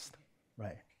pronounced,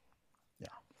 right? Yeah.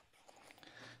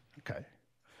 Okay.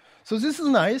 So this is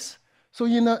nice. So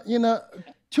in a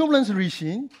turbulence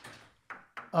regime,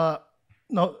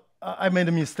 no, I made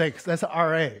a mistake. That's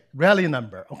RA, Rayleigh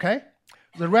number, okay?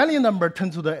 The Rayleigh number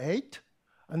 10 to the 8,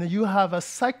 and you have a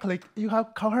cyclic, you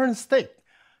have coherent state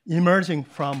emerging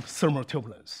from thermal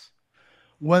turbulence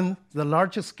when the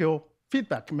larger scale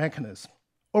feedback mechanism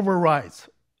overrides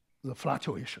the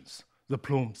fluctuations, the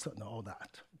plumes and all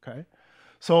that, okay?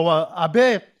 So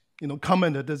Abe,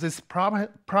 commented that this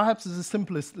perhaps is the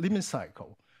simplest limit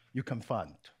cycle you can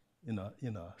find in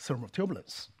a thermal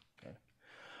turbulence, okay?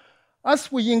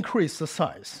 As we increase the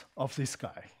size of this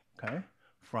guy, okay,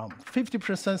 from 50%,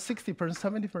 60%,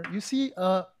 70%, you see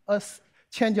a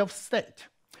change of state.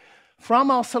 From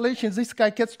oscillation, this guy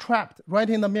gets trapped right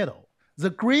in the middle. The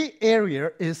gray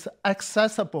area is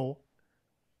accessible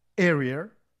area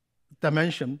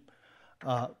dimension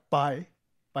by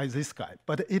this guy,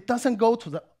 but it doesn't go to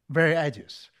the very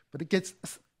edges, but it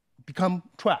become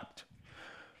trapped.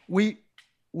 We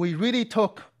really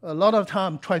took a lot of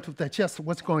time trying to digest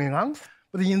what's going on,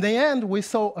 but in the end, we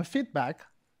saw a feedback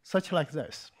such like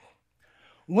this.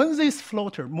 When this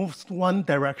floater moves to one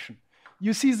direction,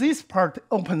 you see this part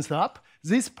opens up,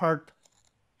 this part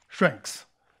shrinks,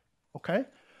 okay?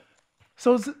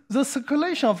 So the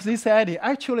circulation of this eddy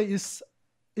actually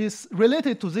is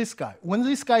related to this guy. When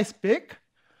this guy is big,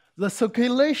 the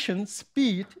circulation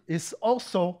speed is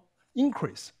also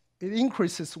increased. It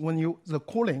increases when the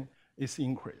cooling is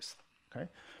increased, okay?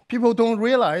 People don't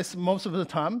realize most of the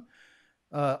time,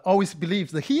 always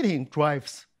believe the heating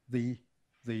drives the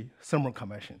thermal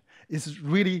convection. It's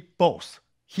really both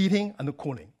heating and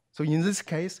cooling. So in this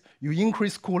case, you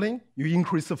increase cooling, you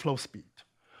increase the flow speed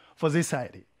for this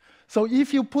eddy. So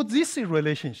if you put this in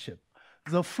relationship,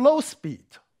 the flow speed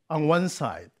on one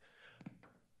side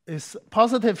is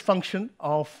positive function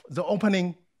of the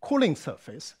opening cooling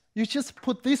surface. You just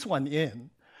put this one in,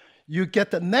 you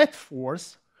get the net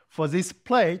force for this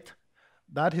plate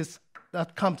that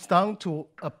comes down to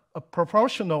a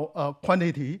proportional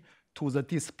quantity to the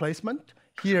displacement.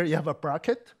 Here you have a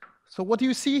bracket. So what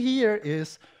you see here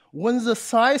is when the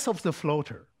size of the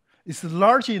floater is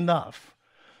large enough,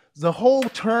 the whole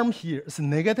term here is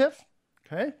negative,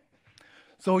 okay?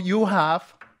 So you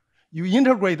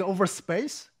integrate over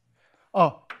space.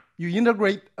 You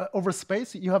integrate over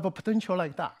space, you have a potential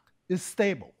like that. It's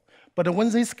stable. But when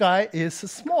this guy is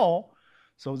small,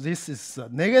 so this is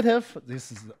negative,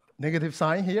 this is negative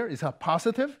sign here, is a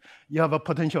positive, you have a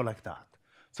potential like that.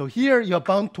 So here you're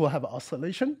bound to have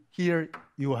oscillation. Here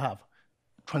you have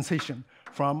transition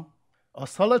from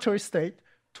oscillatory state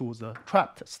to the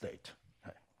trapped state.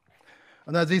 Okay.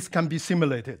 And this can be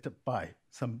simulated by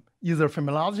some either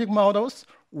phenomenologic models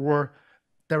or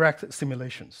direct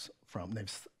simulations from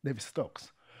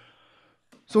Navier-Stokes.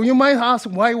 So you might ask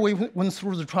why we went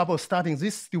through the trouble starting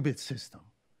this stupid system.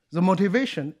 The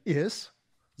motivation is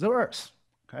the Earth,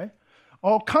 okay?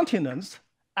 All continents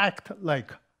act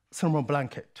like thermal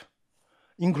blanket,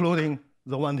 including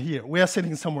the one here. We are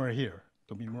sitting somewhere here,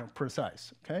 to be more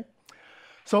precise, okay?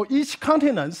 So each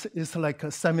continent is like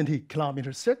 70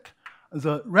 kilometers thick.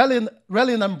 The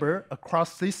Rayleigh number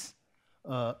across this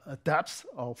depth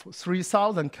of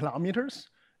 3,000 kilometers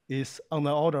is on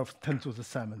the order of 10 to the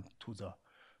 7 to the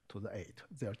 8.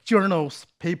 There are journals,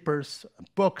 papers,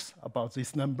 books about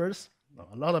these numbers.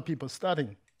 A lot of people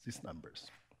studying these numbers.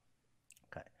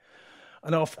 Okay.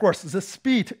 And of course, the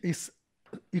speed is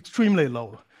extremely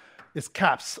low. It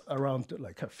caps around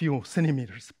like a few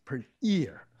centimeters per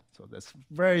year. So that's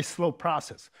a very slow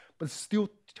process, but still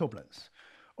turbulence.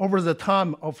 Over the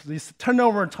time of this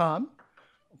turnover time,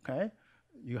 okay,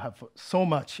 you have so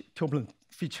much turbulent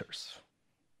features.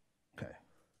 Okay.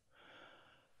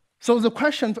 So the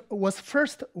question was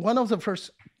first, one of the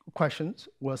first questions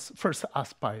was first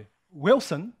asked by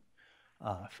Wilson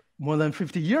more than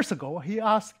 50 years ago. He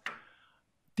asked,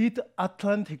 did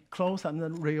Atlantic close and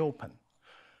then reopen?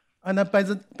 And by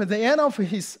the end of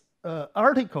his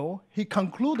article, he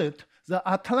concluded the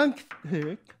Atlantic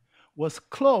was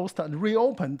closed and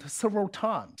reopened several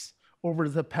times over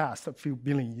the past few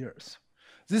billion years.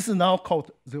 This is now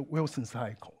called the Wilson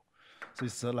cycle. So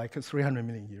it's like a 300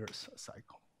 million years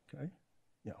cycle, okay?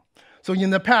 Yeah. So in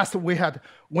the past, we had,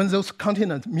 when those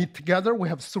continents meet together, we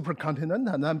have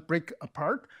supercontinent and then break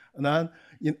apart. And then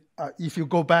if you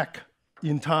go back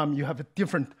in time, you have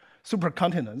different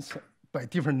supercontinents by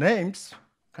different names,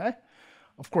 okay?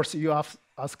 Of course, you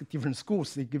ask different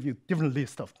schools, they give you different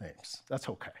list of names. That's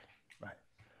okay, right?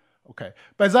 Okay.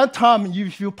 By that time,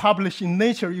 if you publish in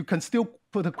Nature, you can still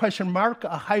put a question mark,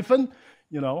 a hyphen,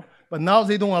 you know, but now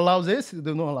they don't allow this, they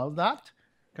don't allow that,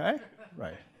 okay?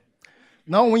 Right.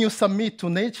 Now when you submit to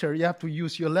Nature, you have to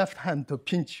use your left hand to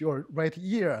pinch your right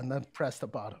ear and then press the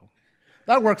button.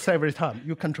 That works every time.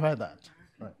 You can try that.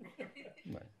 Right.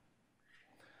 Right.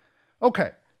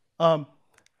 Okay.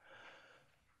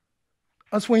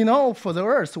 as we know, for the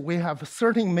Earth, we have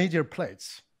 13 major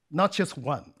plates, not just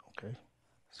one, okay?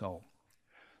 So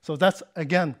that's,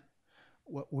 again,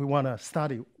 what we want to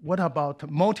study. What about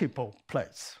multiple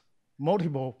plates,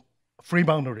 multiple free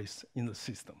boundaries in the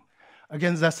system?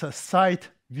 Again, that's a side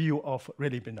view of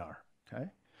Rayleigh Bénard, okay?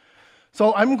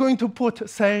 So I'm going to put,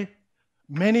 say,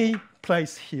 many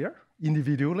plates here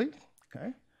individually,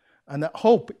 okay? And I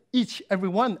hope every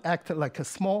one act like a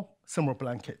small thermal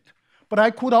blanket. But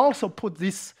I could also put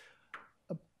this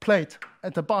plate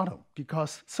at the bottom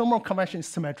because thermal convection is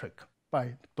symmetric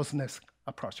by Bosniak's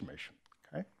approximation,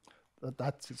 okay?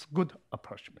 That's a good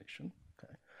approximation,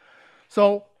 okay?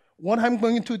 So what I'm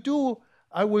going to do,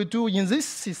 I will do in this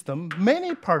system,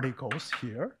 many particles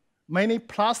here, many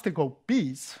plastical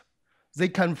beads, they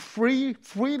can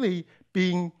freely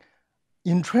be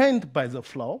entrained by the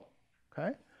flow,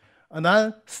 okay? And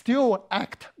then still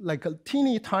act like a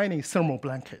teeny tiny thermal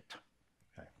blanket.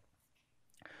 Okay?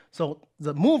 So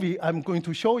the movie I'm going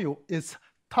to show you is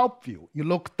top view. You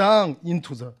look down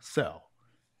into the cell,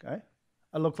 okay?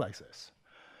 I look like this.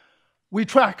 We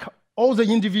track all the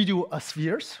individual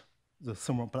spheres, the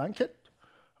thermal blanket.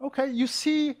 Okay, you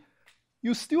see,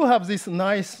 you still have this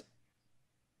nice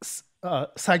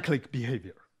cyclic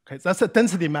behavior. Okay, that's a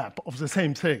density map of the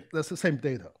same thing. That's the same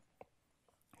data.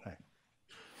 Okay.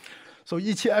 So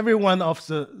every one of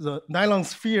the nylon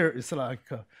sphere is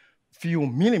like a few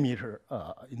millimeter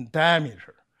in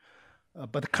diameter,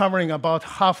 but covering about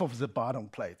half of the bottom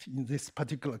plate in this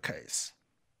particular case.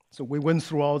 So we went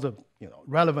through all the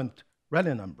relevant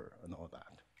Rayleigh number and all that.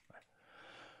 Right?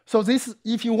 So this,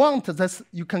 if you want,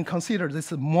 you can consider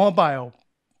this a mobile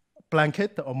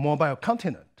blanket or mobile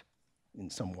continent in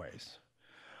some ways.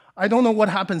 I don't know what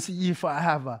happens if I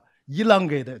have an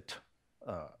elongated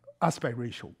aspect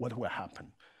ratio, what will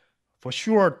happen. For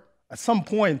sure, at some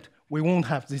point, we won't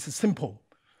have these simple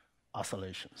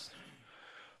oscillations.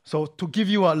 So to give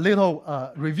you a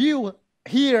little review,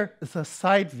 here is a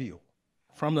side view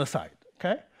from the side,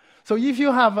 okay? So if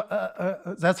you have,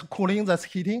 that's cooling, that's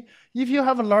heating. If you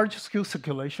have a large scale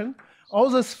circulation, all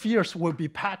the spheres will be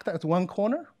packed at one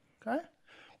corner, okay?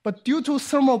 But due to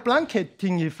thermal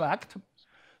blanketing effect,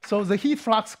 so the heat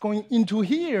flux going into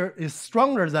here is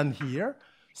stronger than here.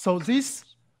 So this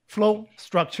flow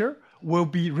structure will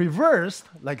be reversed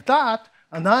like that,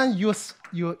 and then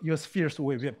your spheres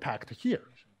will be packed here.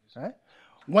 Okay?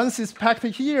 Once it's packed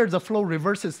here, the flow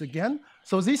reverses again.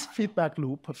 So this feedback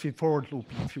loop, feed-forward loop,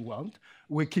 if you want,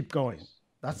 will keep going.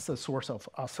 That's the source of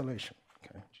oscillation.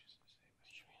 Okay.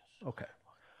 Okay.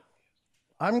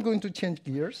 I'm going to change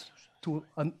gears to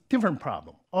a different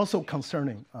problem, also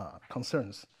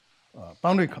concerns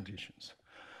boundary conditions.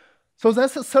 So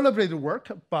that's a celebrated work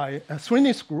by a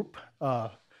Sweeney's group,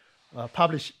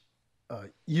 published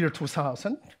year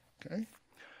 2000. Okay?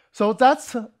 So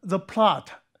that's the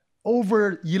plot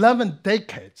over 11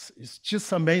 decades. It's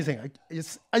just amazing.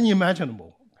 It's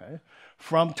unimaginable. Okay?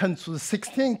 From 10 to the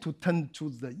 16 to 10 to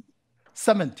the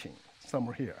 17,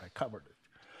 somewhere here, I covered it.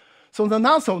 So the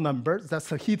Nusselt number, that's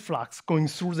the heat flux going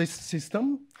through this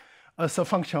system as a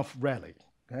function of Rayleigh.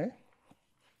 Okay?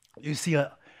 You see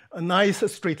a nice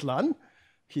straight line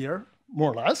here,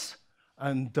 more or less,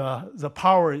 and the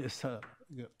power is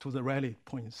to the Rayleigh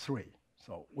 0.3.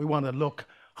 So we want to look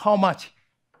how much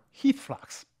heat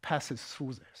flux passes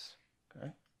through this.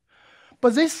 Okay?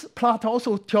 But this plot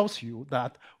also tells you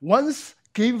that once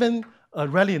given a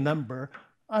Rayleigh number,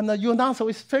 and your Nusselt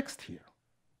is fixed here.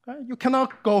 Okay? You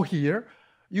cannot go here.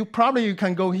 You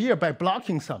can go here by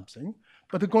blocking something,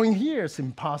 but going here is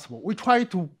impossible. We try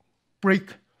to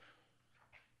break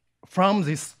from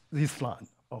this line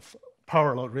of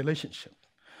parallel relationship.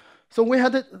 So we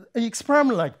had an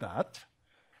experiment like that.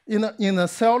 In a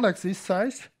cell like this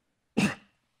size,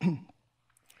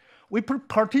 we put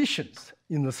partitions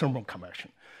in the thermal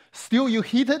convection. Still, you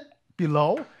heat it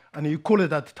below, and you cool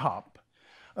it at the top.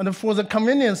 And for the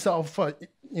convenience of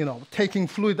taking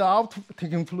fluid out,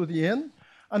 taking fluid in,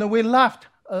 and we left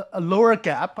a lower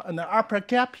gap and an upper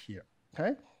gap here.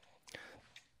 Okay,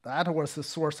 that was the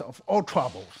source of all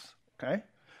troubles. Okay,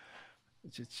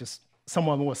 it's just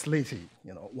someone was lazy,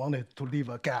 wanted to leave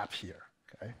a gap here.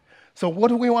 Okay, so what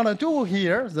do we want to do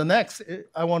here? The next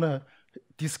I want to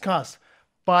discuss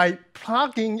by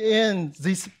plugging in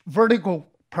these vertical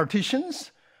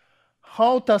partitions.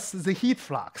 How does the heat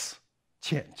flux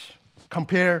change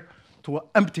compared to an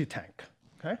empty tank?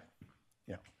 Okay,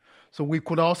 yeah. So we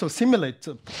could also simulate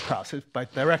the process by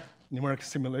direct numeric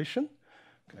simulation.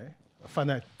 Okay, find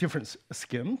a different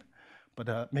scheme,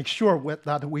 but make sure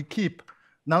that we keep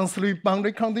non-slip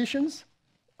boundary conditions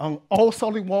on all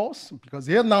solid walls because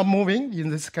they are not moving in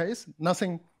this case.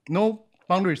 No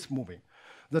boundaries moving.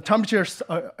 The temperature is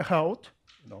held,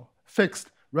 fixed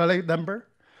Rayleigh number.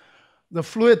 The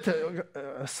fluid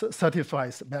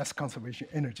satisfies mass conservation,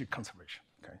 energy conservation.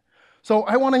 Okay? So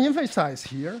I want to emphasize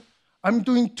here, I'm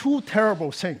doing two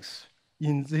terrible things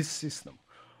in this system.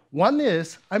 One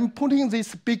is I'm putting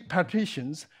these big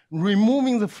partitions,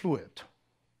 removing the fluid.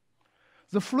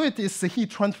 The fluid is the heat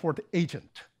transport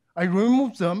agent. I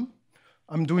remove them,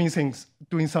 I'm doing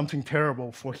something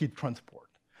terrible for heat transport.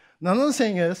 Another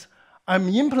thing is I'm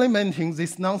implementing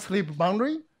this non-slip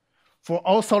boundary for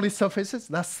all solid surfaces.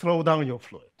 That slows down your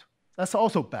fluid. That's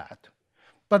also bad.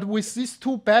 But with these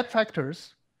two bad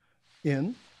factors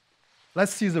in,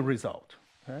 let's see the result.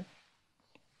 Okay?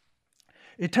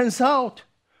 It turns out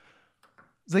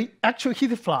the actual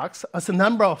heat flux as a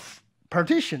number of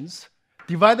partitions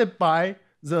divided by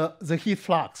the heat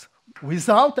flux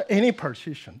without any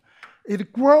partition,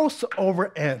 it grows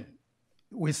over n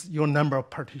with your number of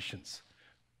partitions.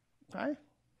 Right?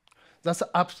 That's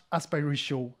aspect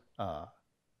ratio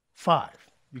 5.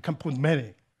 You can put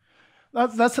many.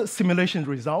 That's a simulation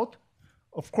result.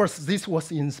 Of course, this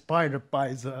was inspired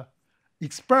by the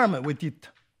experiment we did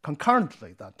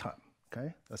concurrently that time.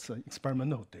 Okay? That's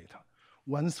experimental data.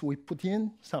 Once we put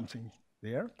in something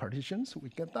there, partitions, we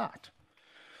get that.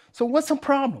 So what's the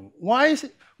problem? Why is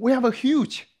it we have a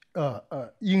huge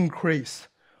increase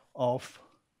of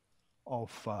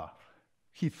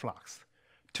heat flux?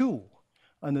 2,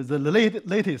 and the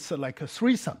latest like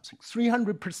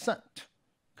 300%.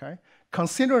 Okay,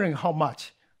 considering how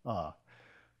much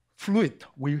fluid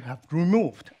we have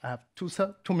removed. I have 2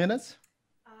 minutes.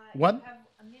 One. You have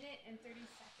a minute and 30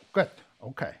 seconds. Good.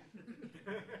 Okay.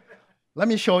 Let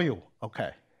me show you.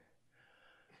 Okay.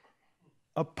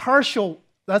 A partial.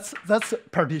 That's a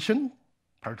partition.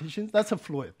 That's a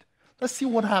fluid. Let's see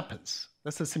what happens.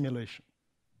 That's a simulation.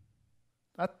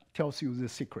 That tells you the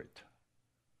secret.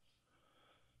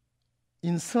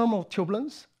 In thermal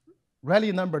turbulence,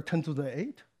 Rayleigh number 10 to the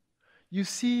 8, you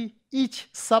see each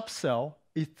subcell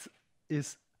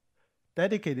is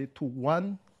dedicated to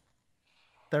one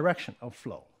direction of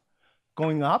flow.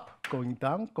 Going up, going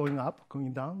down, going up,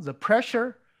 going down. The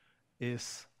pressure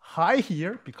is high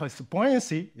here because the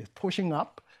buoyancy is pushing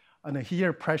up, and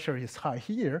here pressure is high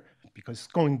here because it's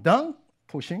going down,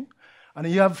 pushing. And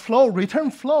you have flow,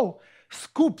 return flow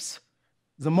scoops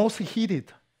the most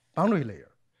heated boundary layer.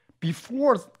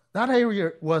 Before, that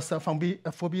area was a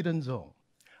forbidden zone.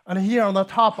 And here on the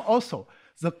top also,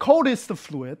 the coldest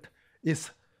fluid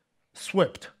is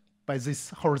swept by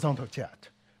this horizontal jet.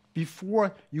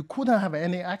 Before, you couldn't have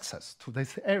any access to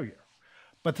this area.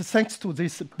 But thanks to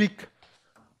these big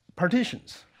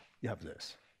partitions, you have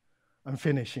this. I'm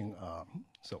finishing.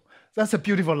 So that's a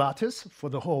beautiful lattice for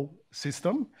the whole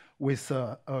system with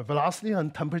velocity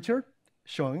and temperature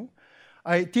showing.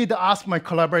 I did ask my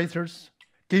collaborators,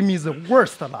 give me the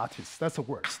worst lattice. That's the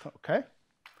worst, okay?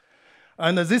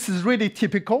 And this is really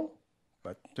typical,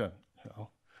 but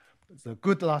it's a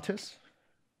good lattice.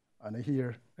 And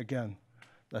here, again,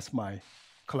 that's my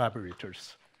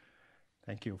collaborators.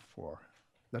 Thank you for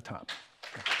the time.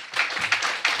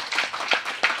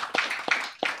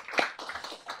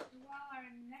 While our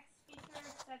next speaker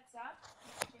sets up,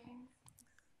 James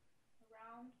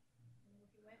around,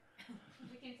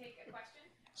 we can take a question.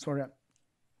 Sorry.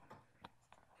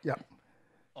 Yeah.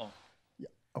 Oh. Yeah.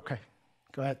 Okay.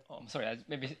 Go ahead. Oh, I'm sorry.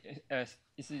 Maybe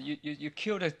you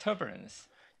kill the turbulence.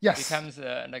 Yes. It becomes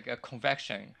like a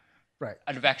convection. Right.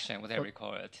 Advection, whatever you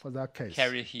call it. For that case.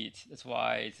 Carry heat. That's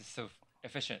why it's so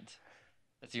efficient.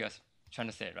 That's what you're trying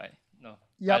to say, right? No.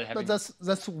 Yeah, but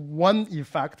that's one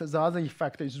effect. The other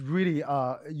effect is really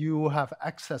you have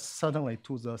access suddenly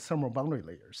to the thermal boundary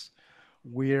layers,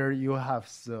 where you have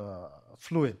the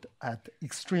fluid at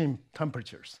extreme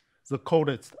temperatures, the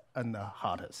coldest and the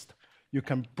hottest. You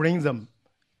can bring them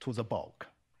to the bulk.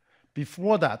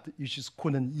 Before that, you just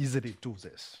couldn't easily do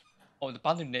this. Oh, the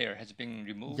boundary layer has been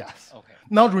removed? Yes. Okay.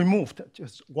 Not removed,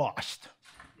 just washed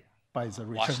by the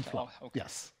return flow. Oh, okay.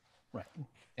 Yes. Right.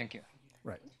 Thank you.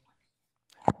 Right.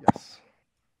 Yes.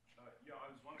 Yeah, I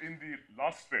was wondering, in the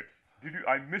last bit,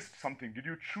 I missed something. Did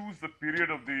you choose the period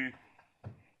of the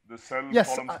cell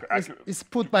yes, columns? it's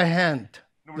put by hand,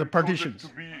 No, the partitions.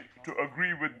 To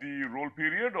agree with the roll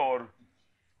period, or?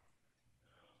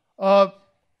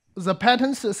 The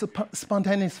patterns is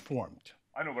spontaneous formed.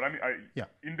 I know, but I mean, yeah.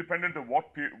 Independent of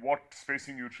what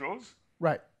spacing you chose?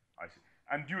 Right. I see.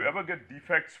 And do you ever get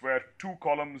defects where two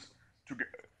columns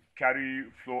carry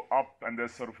flow up and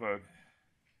there's sort of a,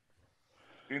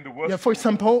 in the worst? Yeah, for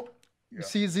example, you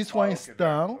see this one is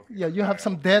down. Okay. Yeah, you have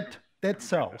some dead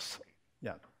cells.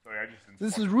 Yeah. Sorry, I just didn't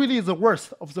This is really the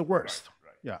worst of the worst.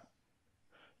 Right. Yeah.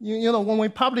 you know, when we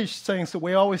publish things,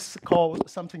 we always call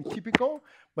something typical,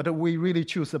 but we really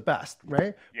choose the best,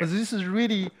 right? Yes. But this is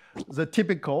really the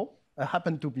typical,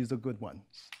 happen to be the good ones.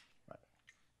 Right.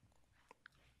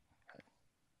 Okay.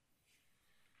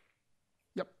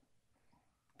 Yep.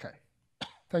 Okay.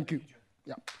 Thank you.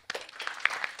 Yep.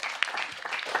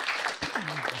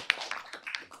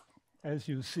 As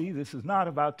you see, this is not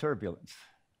about turbulence.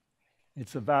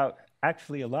 It's about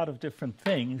actually a lot of different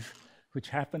things which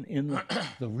happen in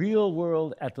the real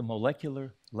world at the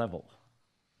molecular level,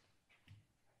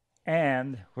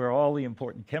 and where all the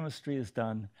important chemistry is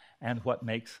done, and what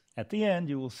makes, at the end,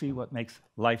 you will see what makes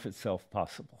life itself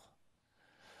possible.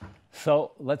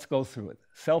 So let's go through it.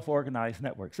 Self-organized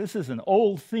networks. This is an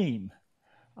old theme.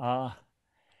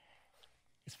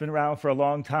 It's been around for a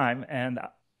long time, and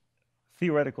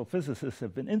theoretical physicists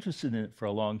have been interested in it for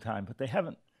a long time, but they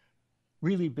haven't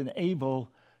really been able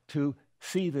to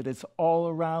see that it's all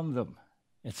around them.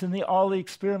 It's in all the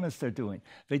experiments they're doing.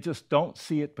 They just don't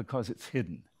see it because it's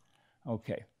hidden.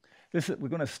 Okay, we're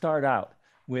going to start out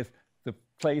with the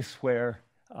place where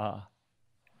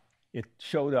it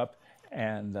showed up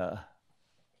and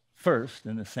first,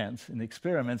 in a sense, in the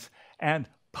experiments, and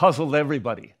puzzled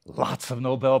everybody. Lots of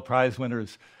Nobel Prize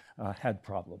winners had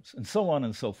problems, and so on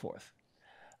and so forth.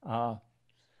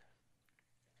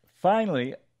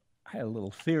 Finally, I had a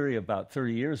little theory about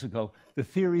 30 years ago. The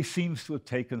theory seems to have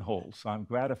taken hold, so I'm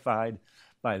gratified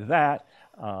by that.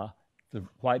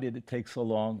 Why did it take so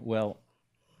long? Well,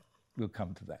 we'll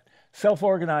come to that.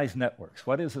 Self-organized networks.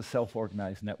 What is a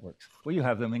self-organized network? Well, you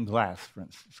have them in glass, for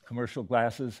instance, commercial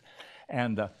glasses,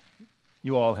 and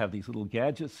you all have these little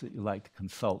gadgets that you like to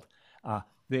consult.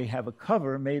 They have a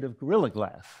cover made of Gorilla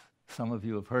Glass. Some of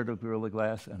you have heard of Gorilla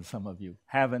Glass, and some of you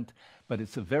haven't, but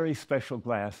it's a very special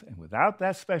glass, and without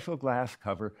that special glass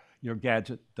cover, your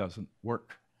gadget doesn't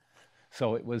work.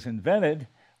 So it was invented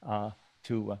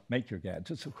to make your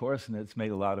gadgets, of course, and it's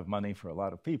made a lot of money for a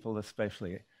lot of people,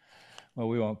 especially, well,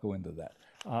 we won't go into that.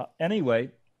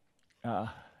 Anyway,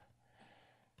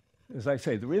 as I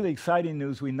say, the really exciting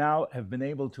news, we now have been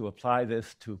able to apply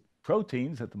this to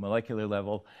proteins at the molecular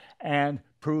level and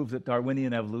prove that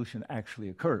Darwinian evolution actually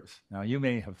occurs. Now, you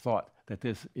may have thought that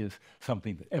this is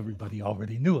something that everybody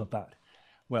already knew about.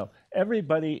 Well,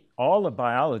 everybody, all the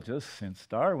biologists since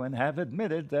Darwin have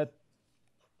admitted that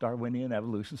Darwinian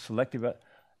evolution, selective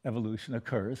evolution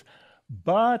occurs,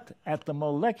 but at the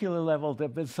molecular level, there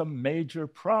have been some major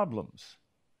problems.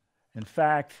 In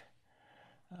fact,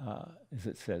 as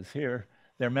it says here,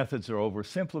 their methods are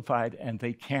oversimplified and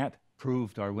they can't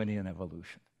prove Darwinian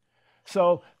evolution.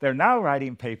 So they're now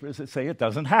writing papers that say it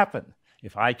doesn't happen.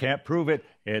 If I can't prove it,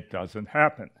 it doesn't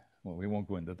happen. Well, we won't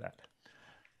go into that.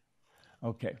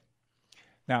 Okay.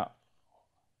 Now,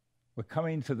 we're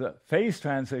coming to the phase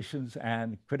transitions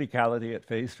and criticality at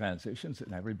phase transitions,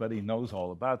 and everybody knows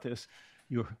all about this.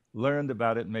 You learned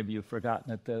about it, maybe you've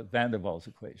forgotten it, the van der Waals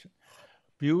equation.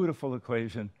 Beautiful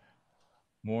equation,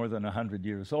 more than 100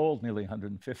 years old, nearly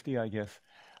 150, I guess.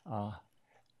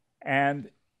 And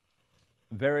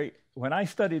when I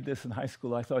studied this in high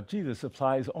school, I thought, gee, this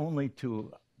applies only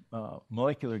to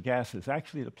molecular gases.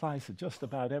 Actually, it applies to just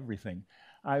about everything.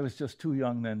 I was just too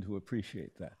young then to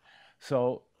appreciate that.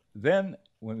 So then,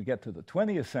 when we get to the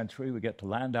 20th century, we get to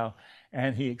Landau,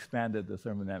 and he expanded the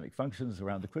thermodynamic functions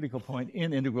around the critical point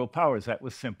in integral powers. That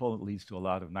was simple. It leads to a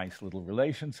lot of nice little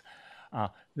relations.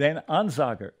 Then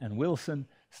Ansager and Wilson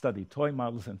studied toy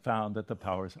models and found that the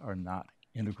powers are not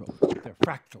integral. They're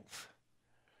fractals.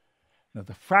 Now,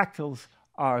 the fractals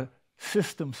are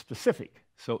system-specific.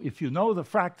 So if you know the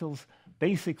fractals,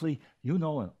 basically, you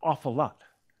know an awful lot.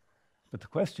 But the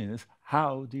question is,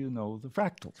 how do you know the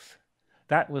fractals?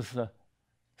 That was the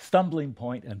stumbling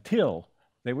point until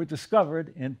they were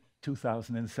discovered in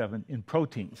 2007 in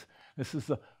proteins. This is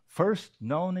the first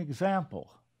known example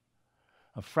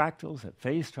of fractals at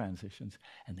phase transitions.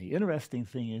 And the interesting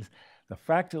thing is, the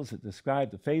fractals that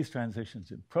describe the phase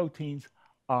transitions in proteins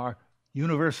are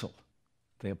universal.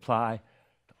 They apply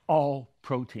to all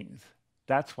proteins.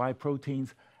 That's why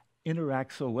proteins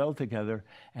interact so well together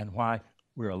and why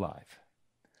we're alive.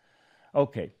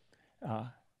 Okay,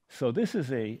 so this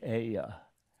is if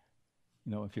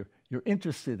you're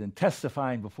interested in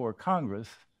testifying before Congress,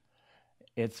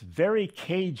 it's very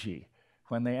cagey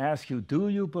when they ask you, do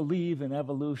you believe in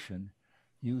evolution?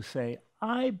 You say,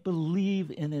 I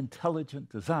believe in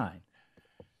intelligent design.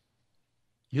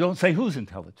 You don't say whose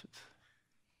intelligence.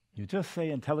 You just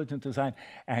say intelligent design,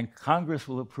 and Congress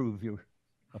will approve your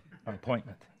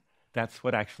appointment. That's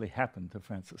what actually happened to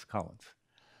Francis Collins.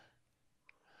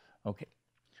 Okay,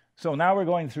 so now we're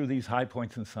going through these high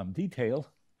points in some detail.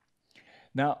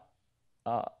 Now,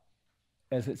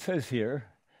 as it says here,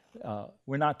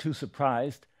 we're not too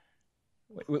surprised.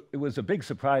 It was a big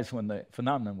surprise when the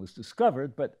phenomenon was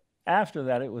discovered, but after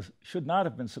that, it should not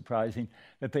have been surprising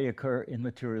that they occur in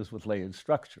materials with layered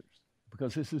structures,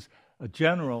 because this is a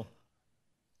general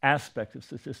aspect of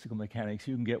statistical mechanics.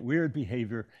 You can get weird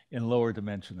behavior in lower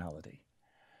dimensionality.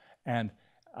 And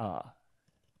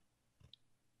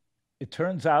it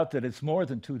turns out that it's more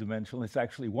than two-dimensional. It's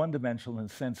actually one-dimensional in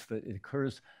the sense that it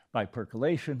occurs by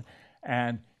percolation,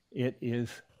 and it is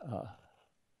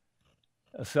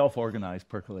a self-organized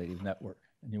percolating network.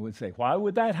 And you would say, why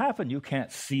would that happen? You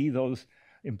can't see those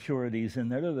impurities in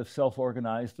there. They've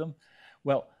self-organized them.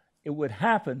 Well, it would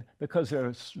happen because there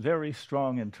are very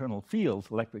strong internal fields,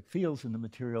 electric fields in the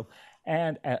material,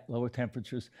 and at lower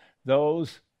temperatures,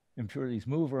 those impurities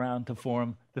move around to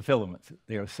form the filaments.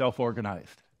 They are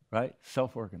self-organized, right?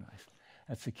 Self-organized.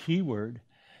 That's a key word.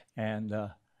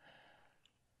 And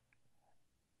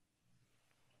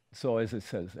so as it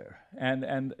says there.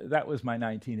 And that was my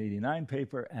 1989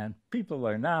 paper, and people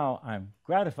are now, I'm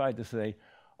gratified to say,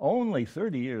 only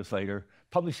 30 years later,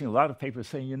 publishing a lot of papers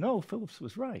saying, you know, Phillips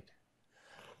was right.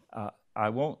 I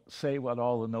won't say what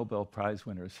all the Nobel Prize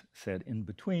winners said in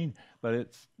between, but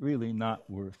it's really not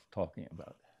worth talking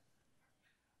about.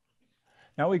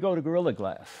 Now we go to Gorilla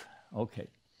Glass. Okay.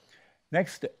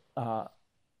 Next, the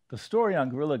story on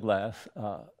Gorilla Glass,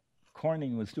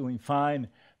 Corning was doing fine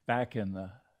back in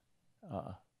the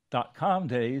dot-com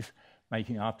days,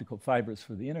 making optical fibers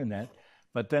for the internet,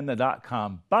 but then the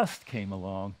dot-com bust came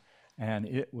along, and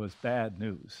it was bad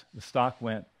news. The stock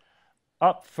went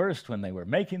up first when they were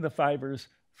making the fibers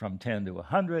from 10 to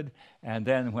 100, and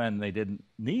then when they didn't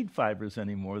need fibers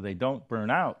anymore, they don't burn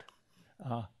out.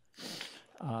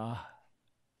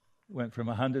 Went from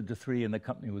 100 to 3, and the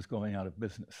company was going out of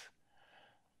business.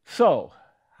 So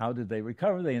how did they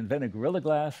recover? They invented Gorilla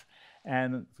Glass,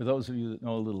 and for those of you that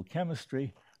know a little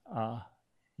chemistry,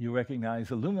 you recognize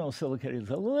aluminosilicate is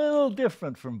a little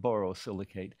different from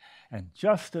borosilicate, and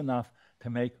just enough to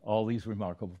make all these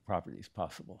remarkable properties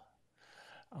possible.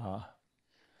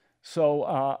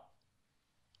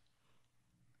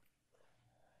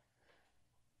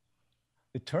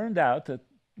 It turned out that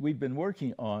we'd been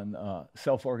working on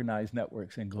self-organized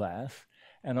networks in glass,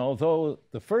 and although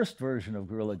the first version of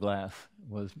Gorilla Glass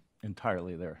was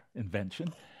entirely their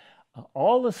invention,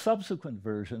 all the subsequent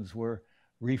versions were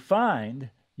refined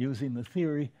using the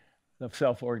theory of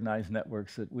self-organized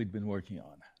networks that we'd been working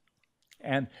on.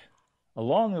 And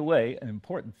along the way, an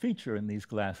important feature in these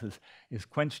glasses is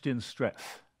quenched-in stress.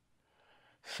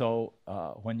 So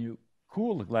when you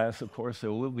cool the glass, of course,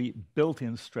 there will be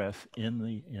built-in stress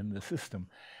in the system.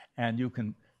 And you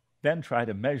can then try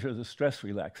to measure the stress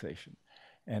relaxation.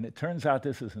 And it turns out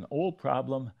this is an old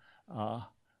problem,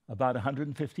 about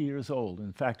 150 years old.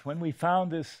 In fact, when we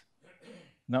found this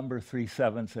number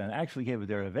 3/7 and actually gave a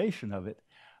derivation of it,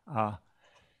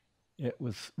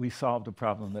 we solved a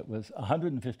problem that was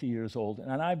 150 years old.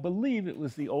 And I believe it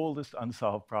was the oldest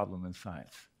unsolved problem in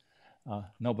science.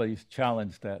 Nobody's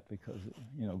challenged that because,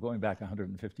 you know, going back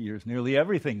 150 years, nearly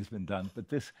everything's been done, but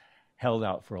this held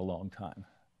out for a long time.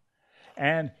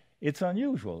 And it's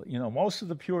unusual. You know, most of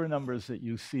the pure numbers that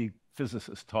you see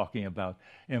physicists talking about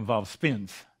involve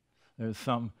spins. There's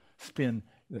some spin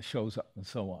that shows up and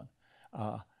so on.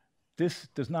 This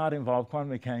does not involve quantum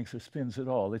mechanics or spins at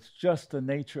all. It's just the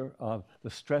nature of the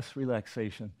stress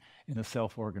relaxation in a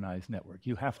self-organized network.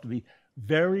 You have to be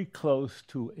very close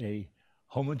to a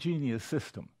homogeneous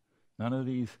system. None of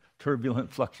these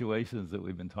turbulent fluctuations that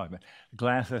we've been talking about.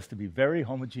 Glass has to be very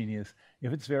homogeneous.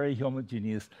 If it's very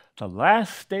homogeneous, the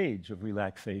last stage of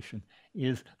relaxation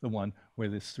is the one where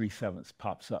this 3/7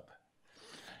 pops up.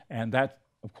 And that,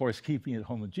 of course, keeping it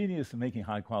homogeneous and making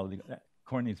high quality,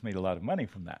 Corning's made a lot of money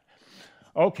from that.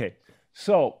 Okay,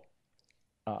 so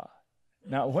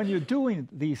now when you're doing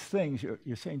these things,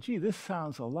 you're saying, gee, this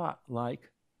sounds a lot like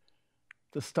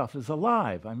the stuff is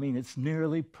alive. I mean, it's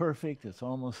nearly perfect. It's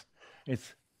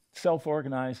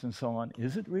self-organized and so on.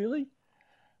 Is it really?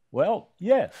 Well,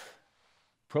 yes.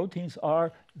 Proteins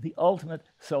are the ultimate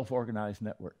self-organized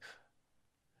networks.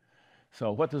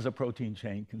 So what does a protein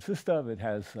chain consist of? It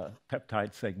has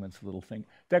peptide segments, a little thing,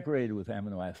 decorated with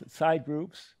amino acid side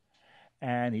groups,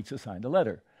 and each assigned a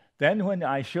letter. Then when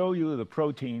I show you the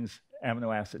protein's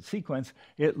amino acid sequence,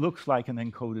 it looks like an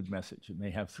encoded message. It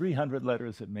may have 300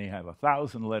 letters, it may have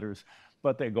 1,000 letters,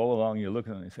 but they go along, you look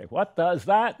at them and say, what does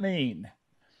that mean?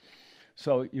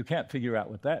 So you can't figure out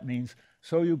what that means.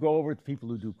 So you go over to people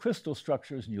who do crystal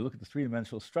structures and you look at the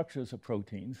three-dimensional structures of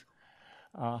proteins.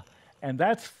 And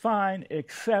that's fine,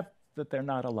 except that they're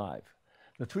not alive.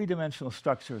 the three-dimensional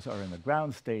structures are in the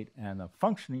ground state, and a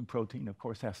functioning protein, of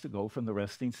course, has to go from the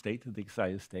resting state to the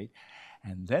excited state,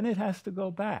 and then it has to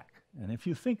go back. And if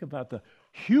you think about the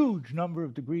huge number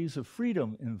of degrees of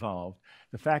freedom involved,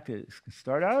 the fact that it can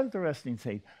start out at the resting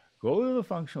state, go to the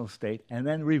functional state, and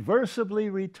then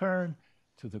reversibly return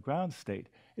to the ground state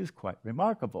is quite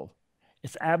remarkable.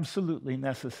 It's absolutely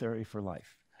necessary for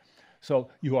life. So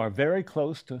you are very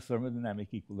close to thermodynamic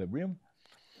equilibrium.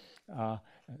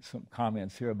 Some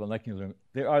comments here, molecular.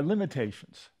 There are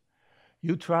limitations.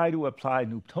 You try to apply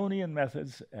Newtonian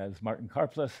methods, as Martin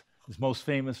Karplus is most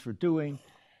famous for doing,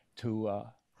 to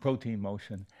protein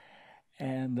motion,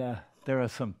 and there are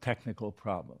some technical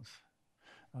problems.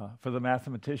 For the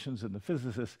mathematicians and the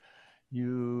physicists,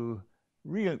 you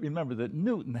remember that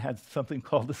Newton had something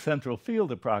called the central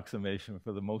field approximation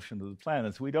for the motion of the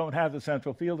planets. We don't have the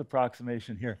central field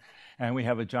approximation here, and we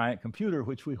have a giant computer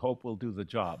which we hope will do the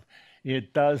job.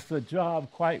 It does the job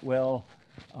quite well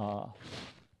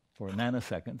for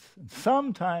nanoseconds, and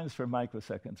sometimes for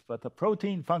microseconds, but the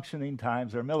protein functioning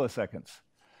times are milliseconds,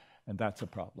 and that's a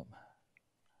problem.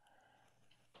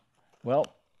 Well,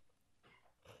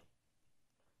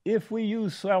 if we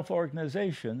use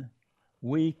self-organization,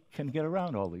 we can get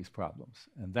around all these problems,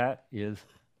 and that is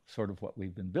sort of what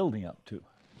we've been building up to.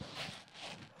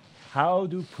 How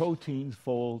do proteins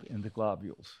fold into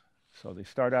globules? So they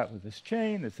start out with this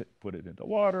chain, they put it into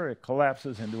water, it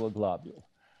collapses into a globule.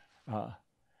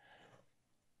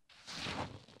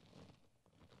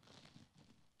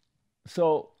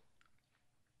 So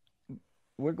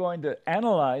we're going to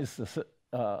analyze the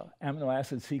amino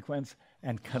acid sequence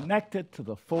and connect it to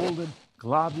the folded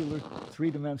globular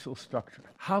three-dimensional structure.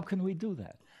 How can we do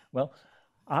that? Well,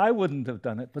 I wouldn't have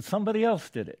done it, but somebody else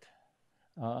did it.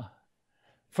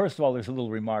 First of all, there's a little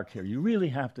remark here. You really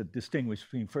have to distinguish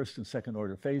between first and second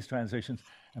order phase transitions,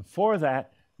 and for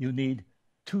that, you need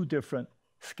two different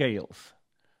scales.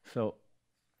 So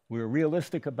we're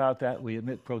realistic about that. We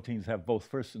admit proteins have both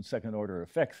first and second order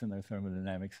effects in their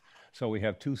thermodynamics, so we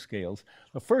have two scales.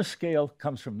 The first scale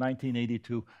comes from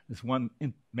 1982. This one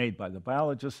made by the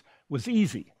biologists was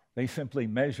easy. They simply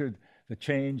measured the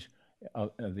change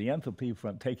of the enthalpy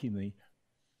from taking the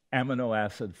amino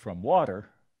acid from water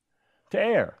to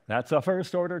air. That's a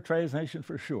first order transition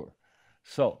for sure.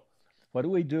 So what do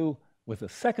we do with the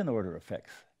second order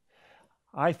effects?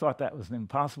 I thought that was an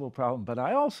impossible problem, but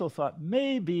I also thought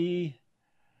maybe,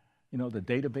 you know, the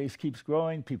database keeps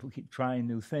growing, people keep trying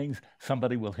new things,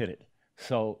 somebody will hit it.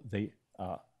 So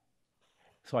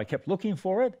I kept looking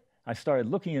for it. I started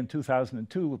looking in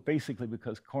 2002, basically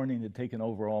because Corning had taken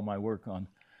over all my work on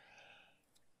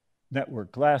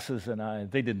network glasses,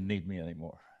 and they didn't need me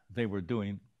anymore. They were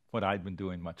doing what I'd been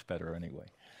doing much better anyway.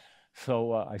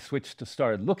 So I switched to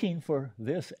start looking for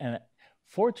this, and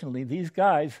fortunately, these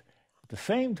guys, at the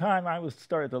same time I was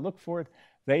started to look for it,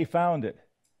 they found it.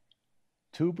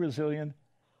 Two Brazilian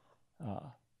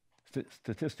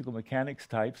statistical mechanics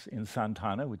types in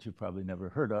Santana, which you've probably never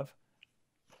heard of.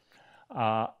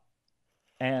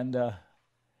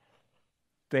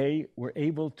 They were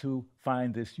able to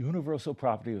find this universal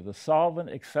property of the solvent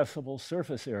accessible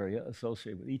surface area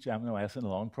associated with each amino acid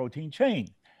along protein chain.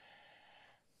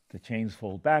 The chains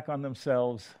fold back on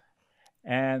themselves,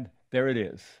 and there it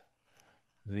is.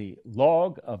 The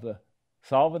log of the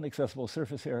solvent accessible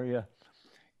surface area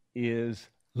is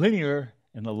linear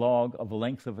in the log of the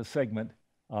length of a segment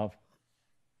of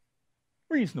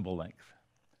reasonable length.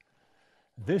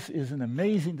 This is an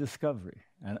amazing discovery,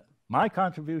 and my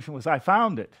contribution was I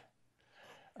found it.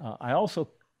 I also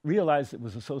realized it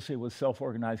was associated with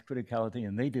self-organized criticality,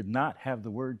 and they did not have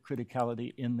the word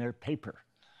criticality in their paper.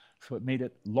 So it made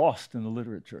it lost in the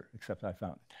literature, except I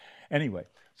found it. Anyway,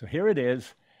 so here it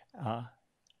is.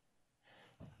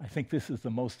 I think this is the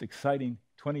most exciting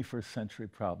 21st century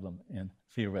problem in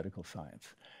theoretical science.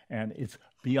 And it's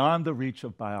beyond the reach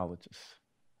of biologists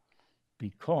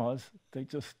because they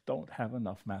just don't have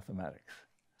enough mathematics.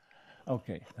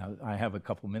 Okay, now I have a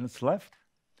couple minutes left.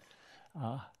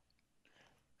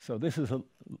 So this is a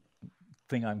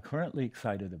thing I'm currently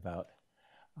excited about.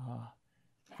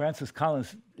 Francis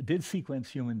Collins did sequence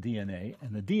human DNA,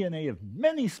 and the DNA of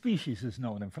many species is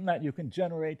known, and from that you can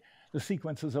generate the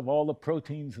sequences of all the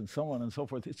proteins and so on and so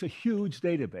forth. It's a huge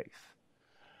database.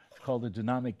 It's called a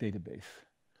genomic database.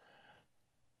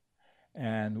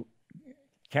 And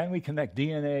can we connect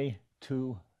DNA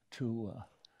to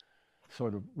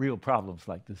sort of real problems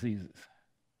like diseases?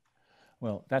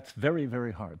 Well, that's very,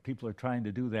 very hard. People are trying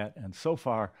to do that, and so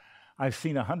far, I've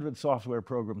seen 100 software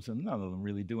programs, and none of them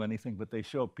really do anything, but they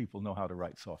show people know how to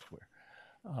write software.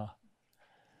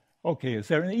 Okay, is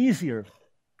there an easier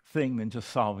thing than just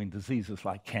solving diseases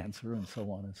like cancer and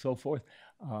so on and so forth.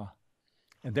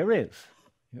 And there is.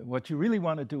 What you really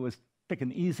want to do is pick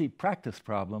an easy practice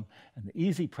problem, and the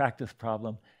easy practice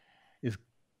problem is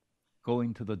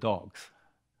going to the dogs.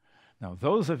 Now,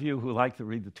 those of you who like to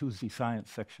read the Tuesday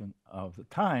Science section of the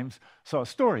Times saw a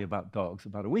story about dogs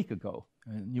about a week ago.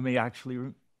 And you may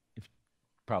actually, if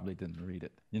probably didn't read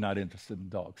it. You're not interested in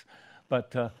dogs.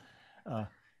 But a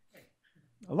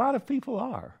lot of people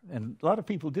are. And a lot of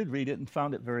people did read it and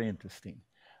found it very interesting.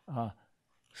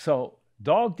 So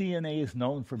dog DNA is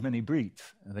known for many breeds.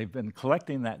 And they've been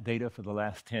collecting that data for the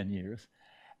last 10 years.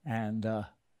 And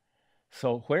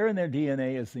so where in their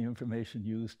DNA is the information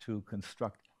used to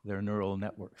construct their neural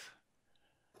networks?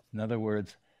 In other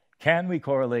words, can we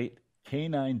correlate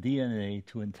canine DNA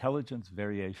to intelligence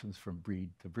variations from breed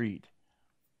to breed?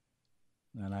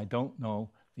 And I don't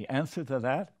know the answer to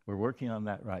that. We're working on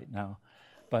that right now.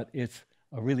 But it's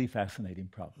a really fascinating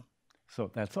problem.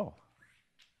 So that's all.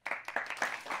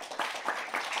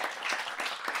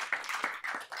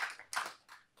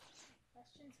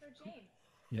 Questions for James?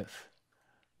 Yes.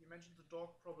 You mentioned the dog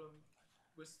problem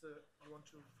with you want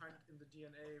to find in the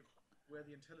DNA where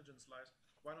the intelligence lies.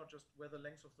 Why not just where the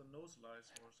length of the nose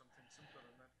lies or something simpler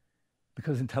than that?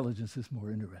 Because intelligence is more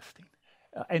interesting.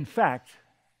 In fact,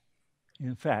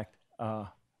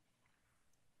 well,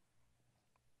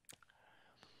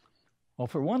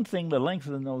 for one thing, the length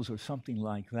of the nose or something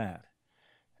like that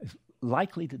is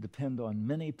likely to depend on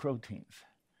many proteins.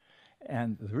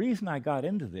 And the reason I got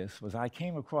into this was I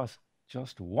came across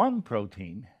just one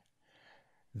protein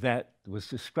that was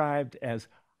described as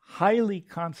highly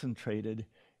concentrated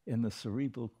in the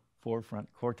cerebral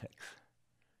forefront cortex.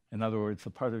 In other words, the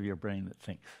part of your brain that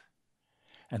thinks.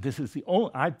 And this is the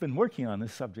only, I've been working on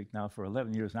this subject now for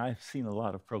 11 years, and I've seen a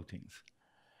lot of proteins.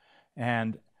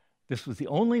 And this was the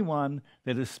only one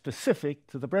that is specific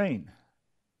to the brain.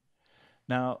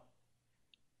 Now,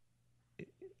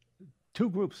 two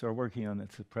groups are working on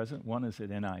this at present. One is at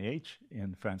NIH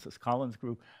in Francis Collins'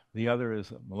 group. The other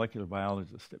is a molecular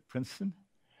biologist at Princeton.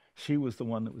 She was the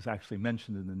one that was actually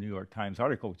mentioned in the New York Times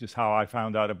article, which is how I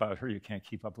found out about her. You can't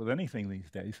keep up with anything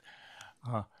these days.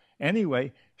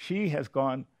 Anyway, she has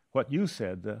gone, what you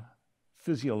said, the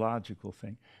physiological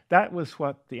thing. That was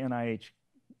what the NIH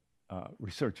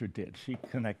researcher did. She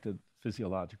connected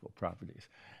physiological properties.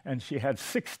 And she had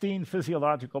 16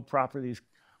 physiological properties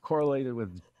correlated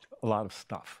with a lot of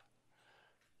stuff.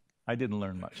 I didn't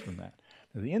learn much from that.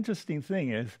 Now, the interesting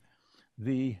thing is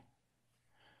the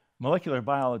molecular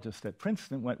biologist at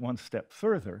Princeton went one step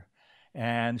further,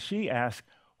 and she asked,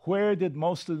 where did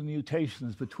most of the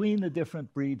mutations between the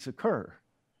different breeds occur?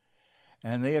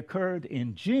 And they occurred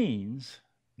in genes,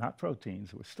 not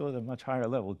proteins, we're still at a much higher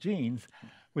level, genes,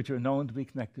 which are known to be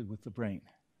connected with the brain.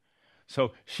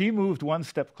 So she moved one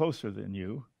step closer than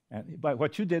you, but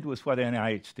what you did was what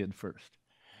NIH did first.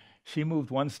 She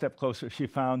moved one step closer. She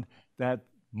found that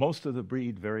most of the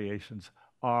breed variations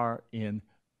are in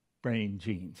brain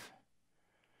genes.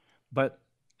 But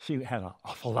she had an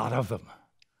awful lot of them.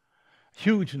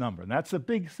 Huge number. And that's a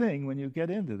big thing when you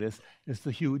get into this, is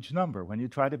the huge number. When you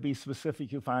try to be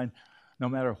specific, you find no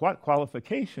matter what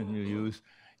qualification you use,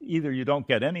 either you don't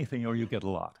get anything or you get a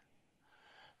lot.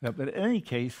 But in any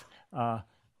case,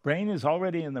 brain is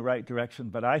already in the right direction,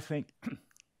 but I think,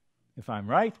 if I'm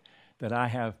right, that I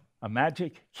have a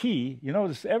magic key. You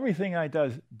notice everything I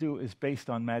do is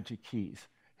based on magic keys,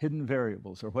 hidden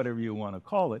variables, or whatever you want to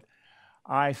call it.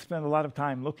 I spend a lot of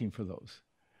time looking for those.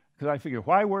 Because I figure,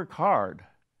 why work hard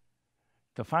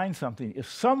to find something if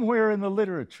somewhere in the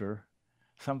literature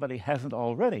somebody hasn't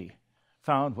already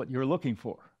found what you're looking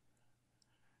for?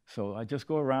 So I just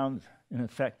go around, in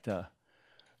effect,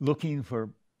 looking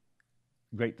for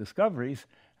great discoveries.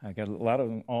 I got a lot of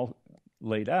them all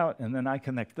laid out, and then I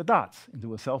connect the dots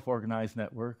into a self-organized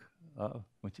network,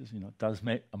 which is, does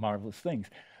make marvelous things.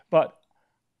 But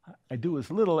I do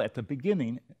as little at the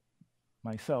beginning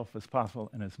myself as possible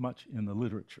and as much in the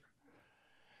literature.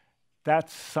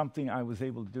 That's something I was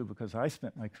able to do because I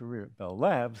spent my career at Bell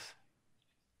Labs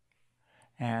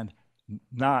and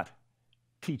not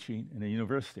teaching in a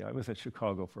university. I was at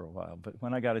Chicago for a while, but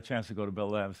when I got a chance to go to Bell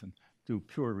Labs and do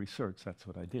pure research, that's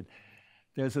what I did.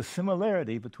 There's a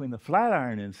similarity between the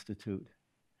Flatiron Institute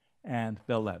and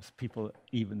Bell Labs. People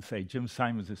even say Jim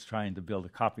Simons is trying to build a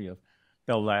copy of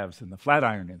Bell Labs in the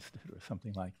Flatiron Institute or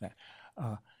something like that.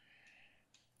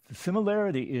 The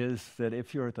similarity is that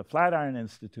if you're at the Flatiron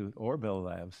Institute or Bell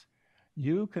Labs,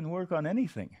 you can work on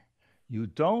anything. You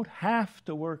don't have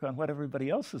to work on what everybody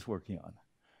else is working on.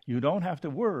 You don't have to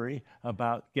worry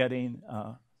about getting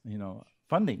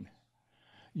funding.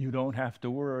 You don't have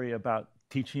to worry about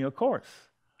teaching a course.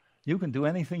 you can do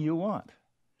anything you want.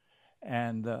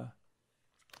 And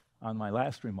on my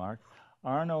last remark,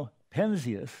 Arno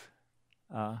Penzias,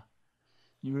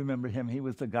 you remember him, he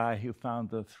was the guy who found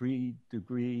the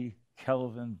 3-degree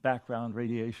Kelvin background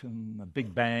radiation, the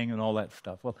Big Bang and all that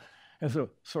stuff. Well, as a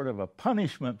sort of a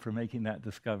punishment for making that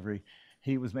discovery,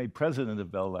 he was made president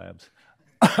of Bell Labs.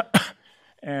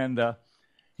 And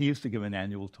he used to give an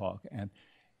annual talk. And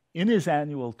in his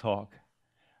annual talk,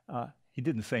 he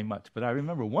didn't say much, but I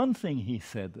remember one thing he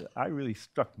said that really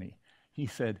struck me. He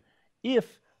said,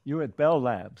 if you're at Bell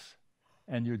Labs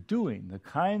and you're doing the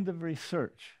kind of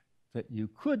research that you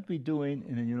could be doing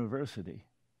in a university,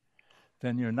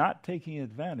 then you're not taking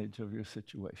advantage of your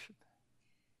situation.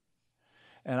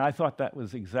 And I thought that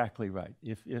was exactly right.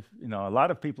 If you know, a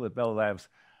lot of people at Bell Labs,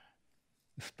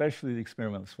 especially the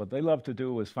experimentalists, what they love to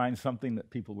do is find something that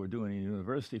people were doing in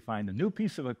university, find a new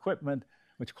piece of equipment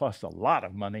which cost a lot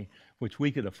of money, which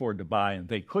we could afford to buy and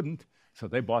they couldn't, so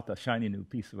they bought the shiny new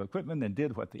piece of equipment and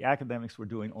did what the academics were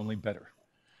doing, only better.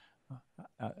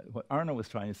 What Arno was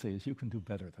trying to say is you can do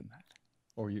better than that,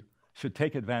 or you should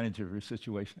take advantage of your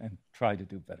situation and try to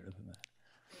do better than that.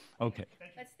 Okay.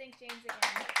 Let's thank James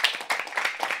again.